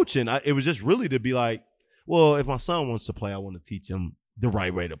into coaching, it was just really to be like, well, if my son wants to play, I want to teach him the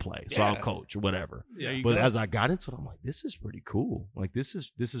right way to play. So I'll coach or whatever. But as I got into it, I'm like, this is pretty cool. Like, this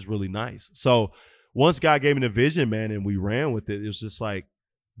is really nice. So once God gave me the vision, man, and we ran with it, it was just like,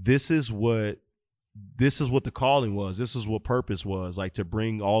 this is what the calling was. This is what purpose was, like, to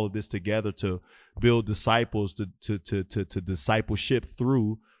bring all of this together, to build disciples, to discipleship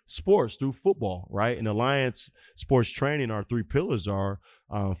through sports, through football, right? And Alliance Sports Training, our three pillars are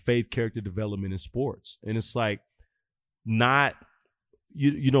faith, character development, and sports. And it's like, not,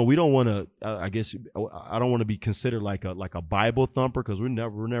 we don't want to, I guess, I don't want to be considered like a Bible thumper, because we're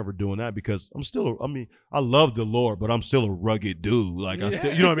never doing that, because I love the Lord, but I'm still a rugged dude. Like, I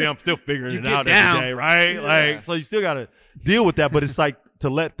still, I'm still figuring it out every day, right? Like, so you still got to deal with that, but it's like to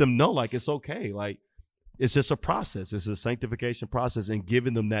let them know, like, it's okay. Like, it's just a process. It's a sanctification process, and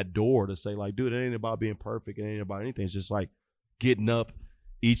giving them that door to say, like, dude, it ain't about being perfect. It ain't about anything. It's just like getting up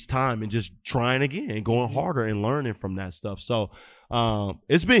each time and just trying again and going harder and learning from that stuff. So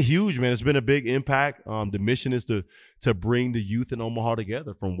it's been huge, man. It's been a big impact. The mission is to bring the youth in Omaha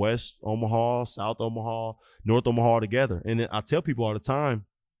together, from West Omaha, South Omaha, North Omaha together. And I tell people all the time,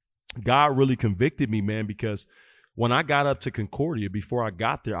 God really convicted me, man, because when I got up to Concordia, before I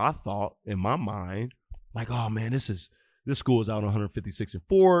got there, I thought in my mind, like, oh man, this school is out on 156 and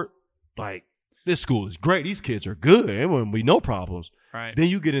Fort. Like, this school is great. These kids are good. There wouldn't be no problems. Right. Then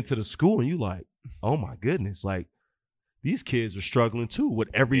you get into the school and you like, oh my goodness, like, these kids are struggling too with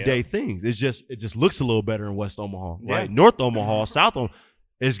everyday things. It just looks a little better in West Omaha, right? North Omaha, South Omaha,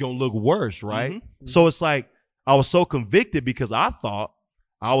 it's gonna look worse, right? Mm-hmm. So it's like, I was so convicted because I thought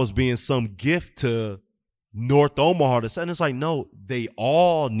I was being some gift to North Omaha. And it's like, no, they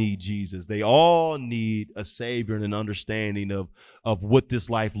all need Jesus. They all need a savior and an understanding of what this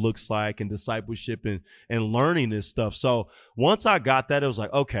life looks like, and discipleship and learning this stuff. So once I got that, it was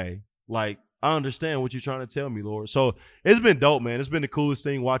like, okay, like, I understand what you're trying to tell me, Lord. So it's been dope, man. It's been the coolest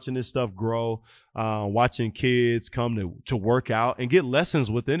thing watching this stuff grow, watching kids come to work out and get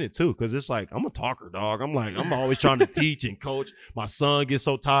lessons within it too. Cause it's like, I'm a talker, dog. I'm always trying to teach and coach. My son gets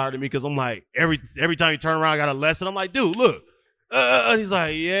so tired of me because I'm like, every time you turn around, I got a lesson. I'm like, dude, look. And he's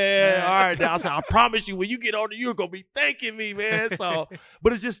like, yeah, all right. Now I said, I promise you, when you get older, you're going to be thanking me, man. So,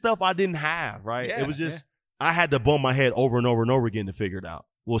 but it's just stuff I didn't have, right? It was just, I had to bump my head over and over and over again to figure it out.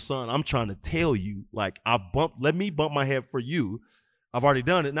 Well, son, I'm trying to tell you, like, let me bump my head for you. I've already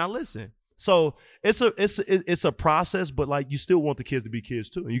done it. Now listen. So it's a process, but like you still want the kids to be kids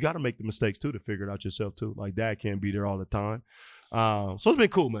too. And you got to make the mistakes too to figure it out yourself too. Like dad can't be there all the time. So it's been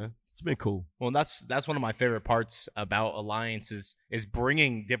cool, man. It's been cool. Well, that's one of my favorite parts about Alliance is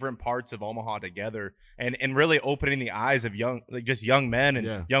bringing different parts of Omaha together and really opening the eyes of young men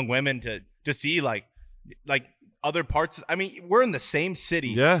and young women to see like other parts. I mean, we're in the same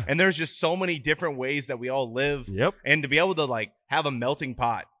city, and there's just so many different ways that we all live. Yep. And to be able to like have a melting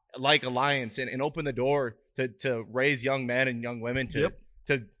pot like Alliance and open the door to raise young men and young women to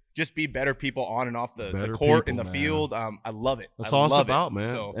just be better people on and off the court in the field. I love it. That's all it's about,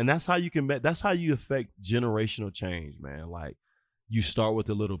 man. So, and that's how you that's how you affect generational change, man. Like you start with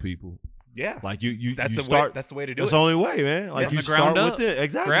the little people. Yeah. Like you that's the start. way, that's the way to do that's it. That's the only way, man. Like you start with it.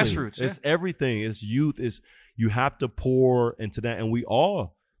 Exactly. Grassroots. It's everything. It's youth. You have to pour into that. And we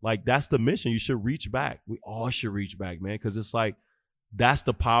all, like, that's the mission. You should reach back. We all should reach back, man. Because it's like, that's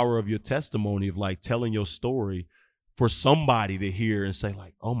the power of your testimony of like telling your story for somebody to hear and say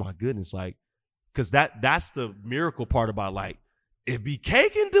like, oh my goodness. Like, because that's the miracle part about like, if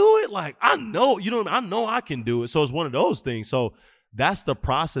BK can do it, like, I know I can do it. So it's one of those things. So that's the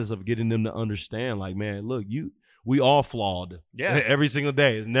process of getting them to understand like, man, look, we all flawed. Yeah. Every single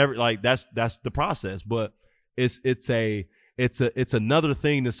day. It's never like, that's the process. But it's another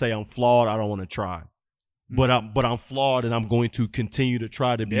thing to say I'm flawed. I don't want to try, but I'm flawed and I'm going to continue to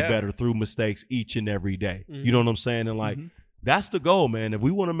try to be better through mistakes each and every day. Mm-hmm. You know what I'm saying? And like, that's the goal, man. If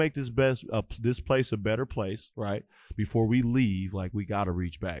we want to make this place a better place, right? Before we leave, like we got to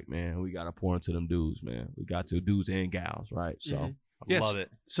reach back, man. We got to pour into them dudes, man. We got to dudes and gals, right? So I love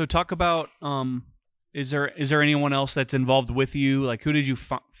it. So talk about, is there anyone else that's involved with you? Like who did you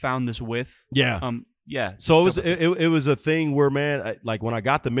found this with? Yeah. Yeah. So it was a thing where, man, like when I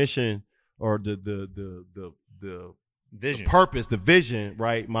got the mission or the vision, the purpose, the vision,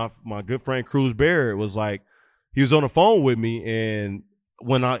 right? My good friend Cruz Barrett was like, he was on the phone with me, and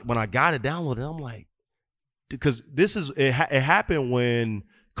when I got it downloaded, I'm like, because it happened when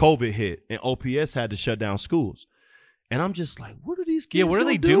COVID hit and OPS had to shut down schools, and I'm just like, what are these kids? Yeah, what are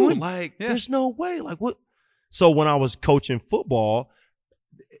they doing? Like, there's no way. Like, what? So when I was coaching football,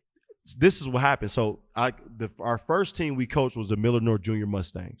 this is what happened. So our first team we coached was the Miller North Junior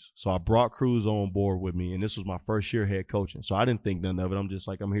Mustangs. So I brought Cruz on board with me, and this was my first year head coaching. So I didn't think none of it. I'm just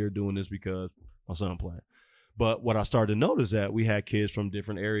like, I'm here doing this because my son playing. But what I started to notice that we had kids from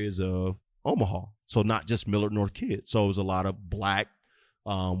different areas of Omaha. So not just Miller North kids. So it was a lot of black,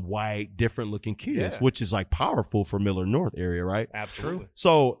 white, different looking kids, which is like powerful for Miller North area, right? Absolutely.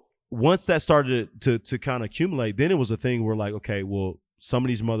 So once that started to kind of accumulate, then it was a thing where like, okay, well, some of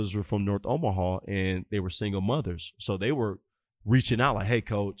these mothers were from North Omaha and they were single mothers. So they were reaching out like, hey,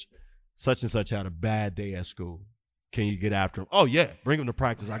 coach, such and such had a bad day at school. Can you get after him? Oh, yeah. Bring him to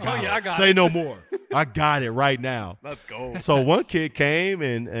practice. I got it. I got Say it. no more. I got it right now. Let's go. So one kid came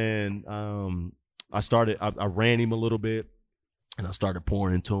and I ran him a little bit and I started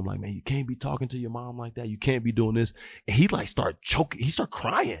pouring into him like, man, you can't be talking to your mom like that. You can't be doing this. And he like started choking. He started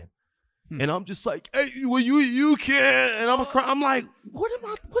crying. And I'm just like, hey, well, you can't. And I'm like,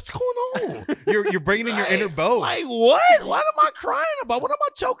 what's going on? You're bringing in your inner Bo. Like, what? What am I crying about? What am I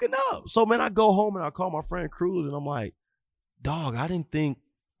choking up? So, man, I go home and I call my friend Cruz and I'm like, dog, I didn't think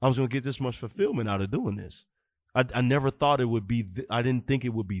I was going to get this much fulfillment out of doing this. I never thought it would be, I didn't think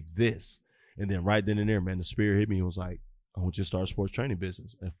it would be this. And then right then and there, man, the spirit hit me and was like, I want you to start a sports training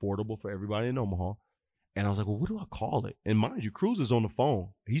business, affordable for everybody in Omaha. And I was like, well, what do I call it? And mind you, Cruz is on the phone.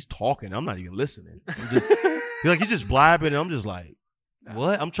 He's talking. I'm not even listening. He's just blabbing. And I'm just like,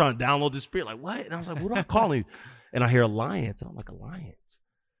 what? I'm trying to download this spirit. Like, what? And I was like, what do I call him? And I hear Alliance. And I'm like, Alliance.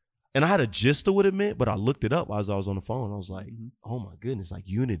 And I had a gist of what it meant, but I looked it up as I was on the phone. I was like, oh, my goodness, like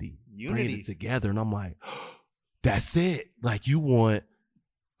unity. Bringing it together. And I'm like, that's it. Like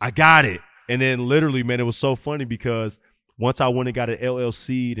I got it. And then literally, man, it was so funny because once I went and got an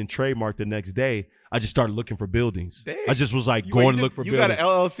LLC'd and trademarked the next day, I just started looking for buildings. Dang. I just was like going to look for buildings. You got an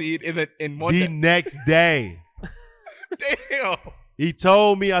LLC in one day? The next day. Damn. He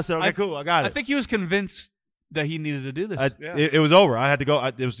told me, I said, okay, cool, I got it. I think he was convinced that he needed to do this. It was over. I had to go.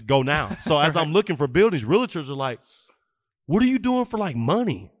 It was go now. So as I'm looking for buildings, realtors are like, what are you doing for like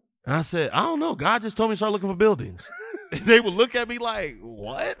money? And I said, I don't know. God just told me to start looking for buildings. And they would look at me like,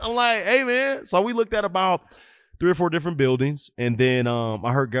 what? I'm like, hey, man. So we looked at about 3 or 4 different buildings. And then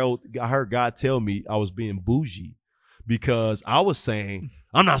I heard God tell me I was being bougie because I was saying,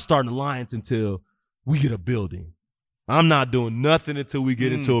 I'm not starting Alliance until we get a building. I'm not doing nothing until we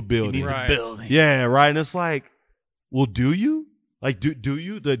get into a building. Right. Yeah, right. And it's like, well, do you? Like, do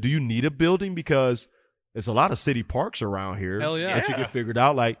you need a building? Because there's a lot of city parks around here. Hell yeah. That you can figure it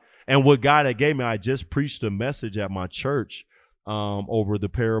out. Like, and what God that gave me, I just preached a message at my church over the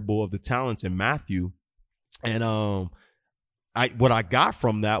parable of the talents in Matthew. And what I got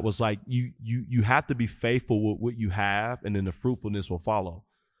from that was like, you have to be faithful with what you have, and then the fruitfulness will follow.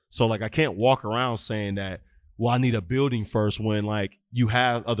 So like, I can't walk around saying that, well, I need a building first, when like you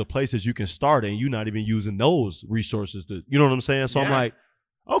have other places you can start and you're not even using those resources to, you know what I'm saying? So I'm like,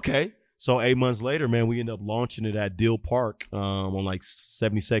 okay. So 8 months later, man, we end up launching it at Deal Park on like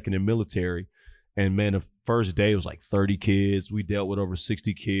 72nd and Military. And man, the first day it was like 30 kids. We dealt with over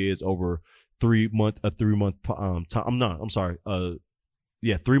 60 kids over 3 month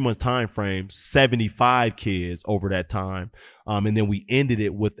time frame, 75 kids over that time. And then we ended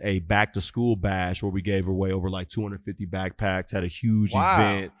it with a back to school bash where we gave away over like 250 backpacks, had a huge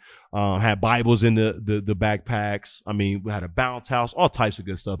event, had Bibles in the backpacks. I mean, we had a bounce house, all types of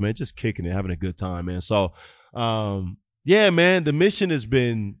good stuff, man, just kicking it, having a good time, man. So, yeah, man, the mission has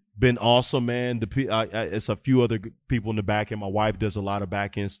been awesome, man. It's a few other people in the back end. My wife does a lot of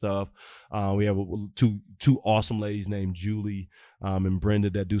back end stuff. We have two awesome ladies named Julie and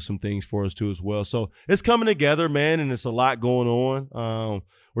Brenda that do some things for us too as well. So it's coming together, man, and it's a lot going on.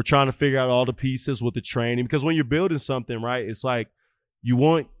 We're trying to figure out all the pieces with the training, because when you're building something, right, it's like you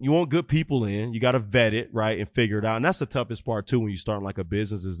want good people in. You got to vet it, right, and figure it out. And that's the toughest part too when you start like a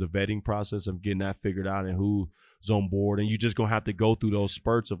business, is the vetting process of getting that figured out and who's on board. And you just gonna have to go through those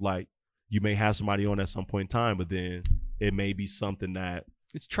spurts of like, you may have somebody on at some point in time, but then it may be something that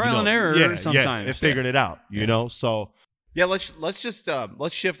it's trial and error sometimes. And figuring it out, you know. So yeah, let's shift.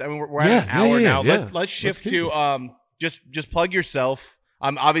 I mean, we're at an hour now. Yeah. Let's shift to just plug yourself.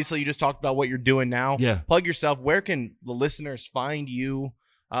 Obviously you just talked about what you're doing now. Yeah. Plug yourself. Where can the listeners find you?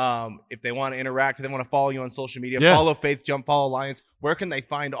 If they want to interact, if they want to follow you on social media, follow Faith Jump, follow Alliance. Where can they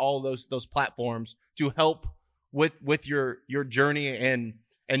find all those platforms to help with your journey and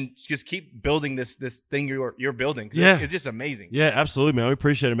just keep building this thing you're building? It's just amazing. Yeah, absolutely, man. We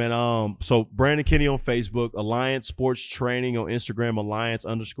appreciate it, man. So Brandon Kinnie on Facebook, Alliance Sports Training on Instagram,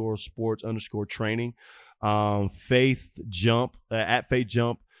 Alliance_sports_training. Faith Jump at Faith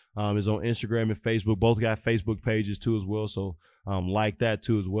Jump is on Instagram and Facebook. Both got Facebook pages too as well. So like that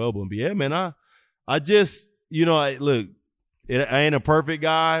too as well. But yeah, man, I just, look, I ain't a perfect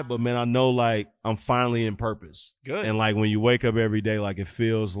guy, but man, I know like I'm finally in purpose. Good. And like when you wake up every day, like it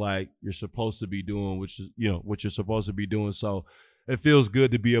feels like you're supposed to be doing, which is, what you're supposed to be doing. So it feels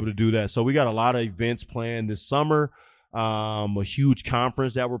good to be able to do that. So we got a lot of events planned this summer, a huge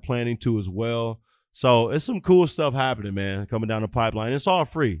conference that we're planning to as well. So it's some cool stuff happening, man, coming down the pipeline. It's all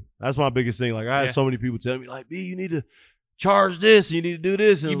free. That's my biggest thing. Like I had so many people tell me like, B, you need to charge this, you need to do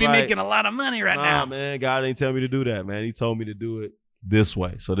this. And you'd be making a lot of money right now. Man, God ain't telling me to do that, man. He told me to do it this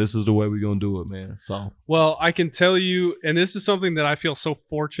way. So this is the way we're going to do it, man. So, well, I can tell you, and this is something that I feel so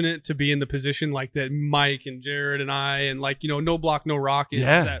fortunate to be in the position like that Mike and Jared and I, and like, No Block, No Rock, is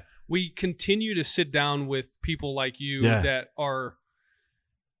that we continue to sit down with people like you that are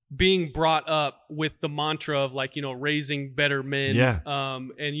being brought up with the mantra of like, raising better men.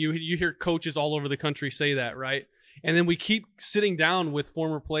 And you hear coaches all over the country say that, right? And then we keep sitting down with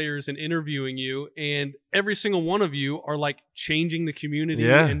former players and interviewing you, and every single one of you are like changing the community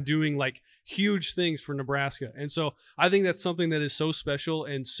and doing like huge things for Nebraska. And so I think that's something that is so special,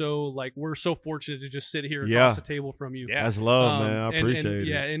 and so like we're so fortunate to just sit here across the table from you. That's love, man. I appreciate it.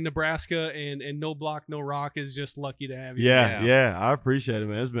 Yeah, in Nebraska, and No Block, No Rock is just lucky to have you. Yeah, I appreciate it,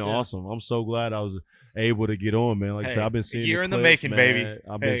 man. It's been awesome. I'm so glad I was able to get on, man. Like I said, I've been seeing you're the in clips, the making, man. baby.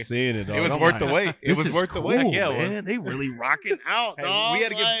 I've been seeing it, dog. It was worth the wait. It was worth the wait. Yeah, man. They really rocking out, dog.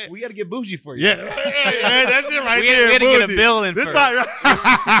 We got to get bougie for you. Yeah, that's it right there. We had to get a building first.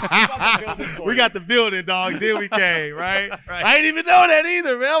 We got the building, dog. Then we came, right? I ain't even know that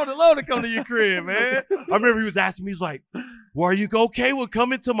either, man. I would have loved to come to your crib, man. I remember he was asking me, he's like, well, are you okay with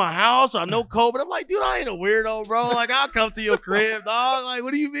coming to my house? I know COVID. I'm like, dude, I ain't a weirdo, bro. Like, I'll come to your crib, dog. Like,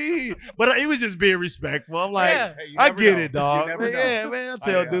 what do you mean? But he was just being respectful. I'm like, I get it, dog. Yeah, man. I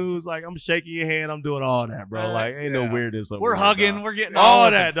tell dudes, like, I'm shaking your hand. I'm doing all that, bro. Like, ain't no weirdness. We're hugging. Dog. We're getting all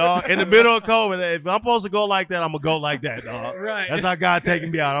that, dog. In the middle of COVID, if I'm supposed to go like that, I'm going to go like that, dog. Right. That's how God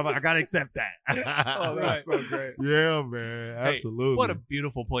taking me out. I got to accept that. That's so great. Yeah, man. Absolutely. What a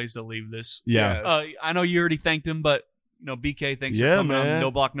beautiful place to leave this. Yeah. I know you already thanked him, but BK, thanks for coming on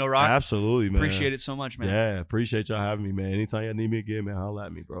No Block, No Rock. Absolutely, man. Appreciate it so much, man. Yeah, appreciate y'all having me, man. Anytime y'all need me again, man, holla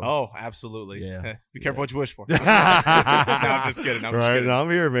at me, bro. Oh, absolutely. Yeah. Be careful what you wish for. No, I'm just kidding.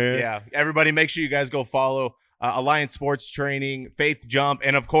 I'm here, man. Yeah. Everybody, make sure you guys go follow Alliance Sports Training, Faith Jump,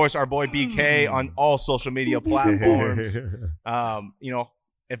 and of course our boy BK on all social media platforms.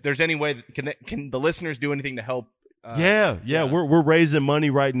 If there's any way, can the listeners do anything to help? We're raising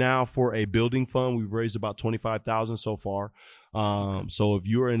money right now for a building fund. We've raised about $25,000 so far. So if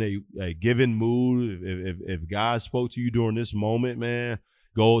you're in a given mood, if God spoke to you during this moment, man,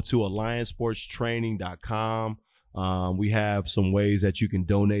 go to alliancesportstraining.com. We have some ways that you can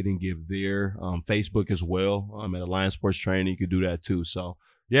donate and give there. Facebook as well. At Alliance Sports Training, you can do that too. So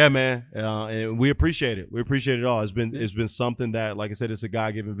yeah, man. And we appreciate it. We appreciate it all. It's been something that, like I said, it's a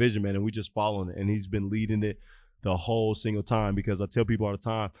God-given vision, man, and we just following it. And he's been leading it the whole single time, because I tell people all the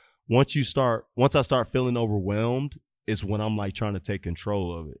time, once I start feeling overwhelmed, it's when I'm like trying to take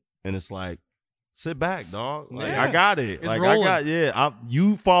control of it. And it's like, sit back, dog. Like, I got it. It's rolling.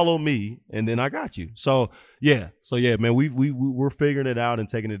 You follow me, and then I got you. So yeah, man, we're figuring it out and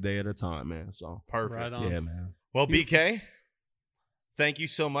taking it a day at a time, man. So perfect. Right on. Yeah, man. Well, BK, thank you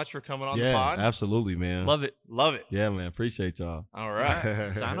so much for coming on the pod. Absolutely, man. Love it. Love it. Yeah, man. Appreciate y'all. All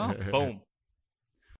right. Sign off. Boom.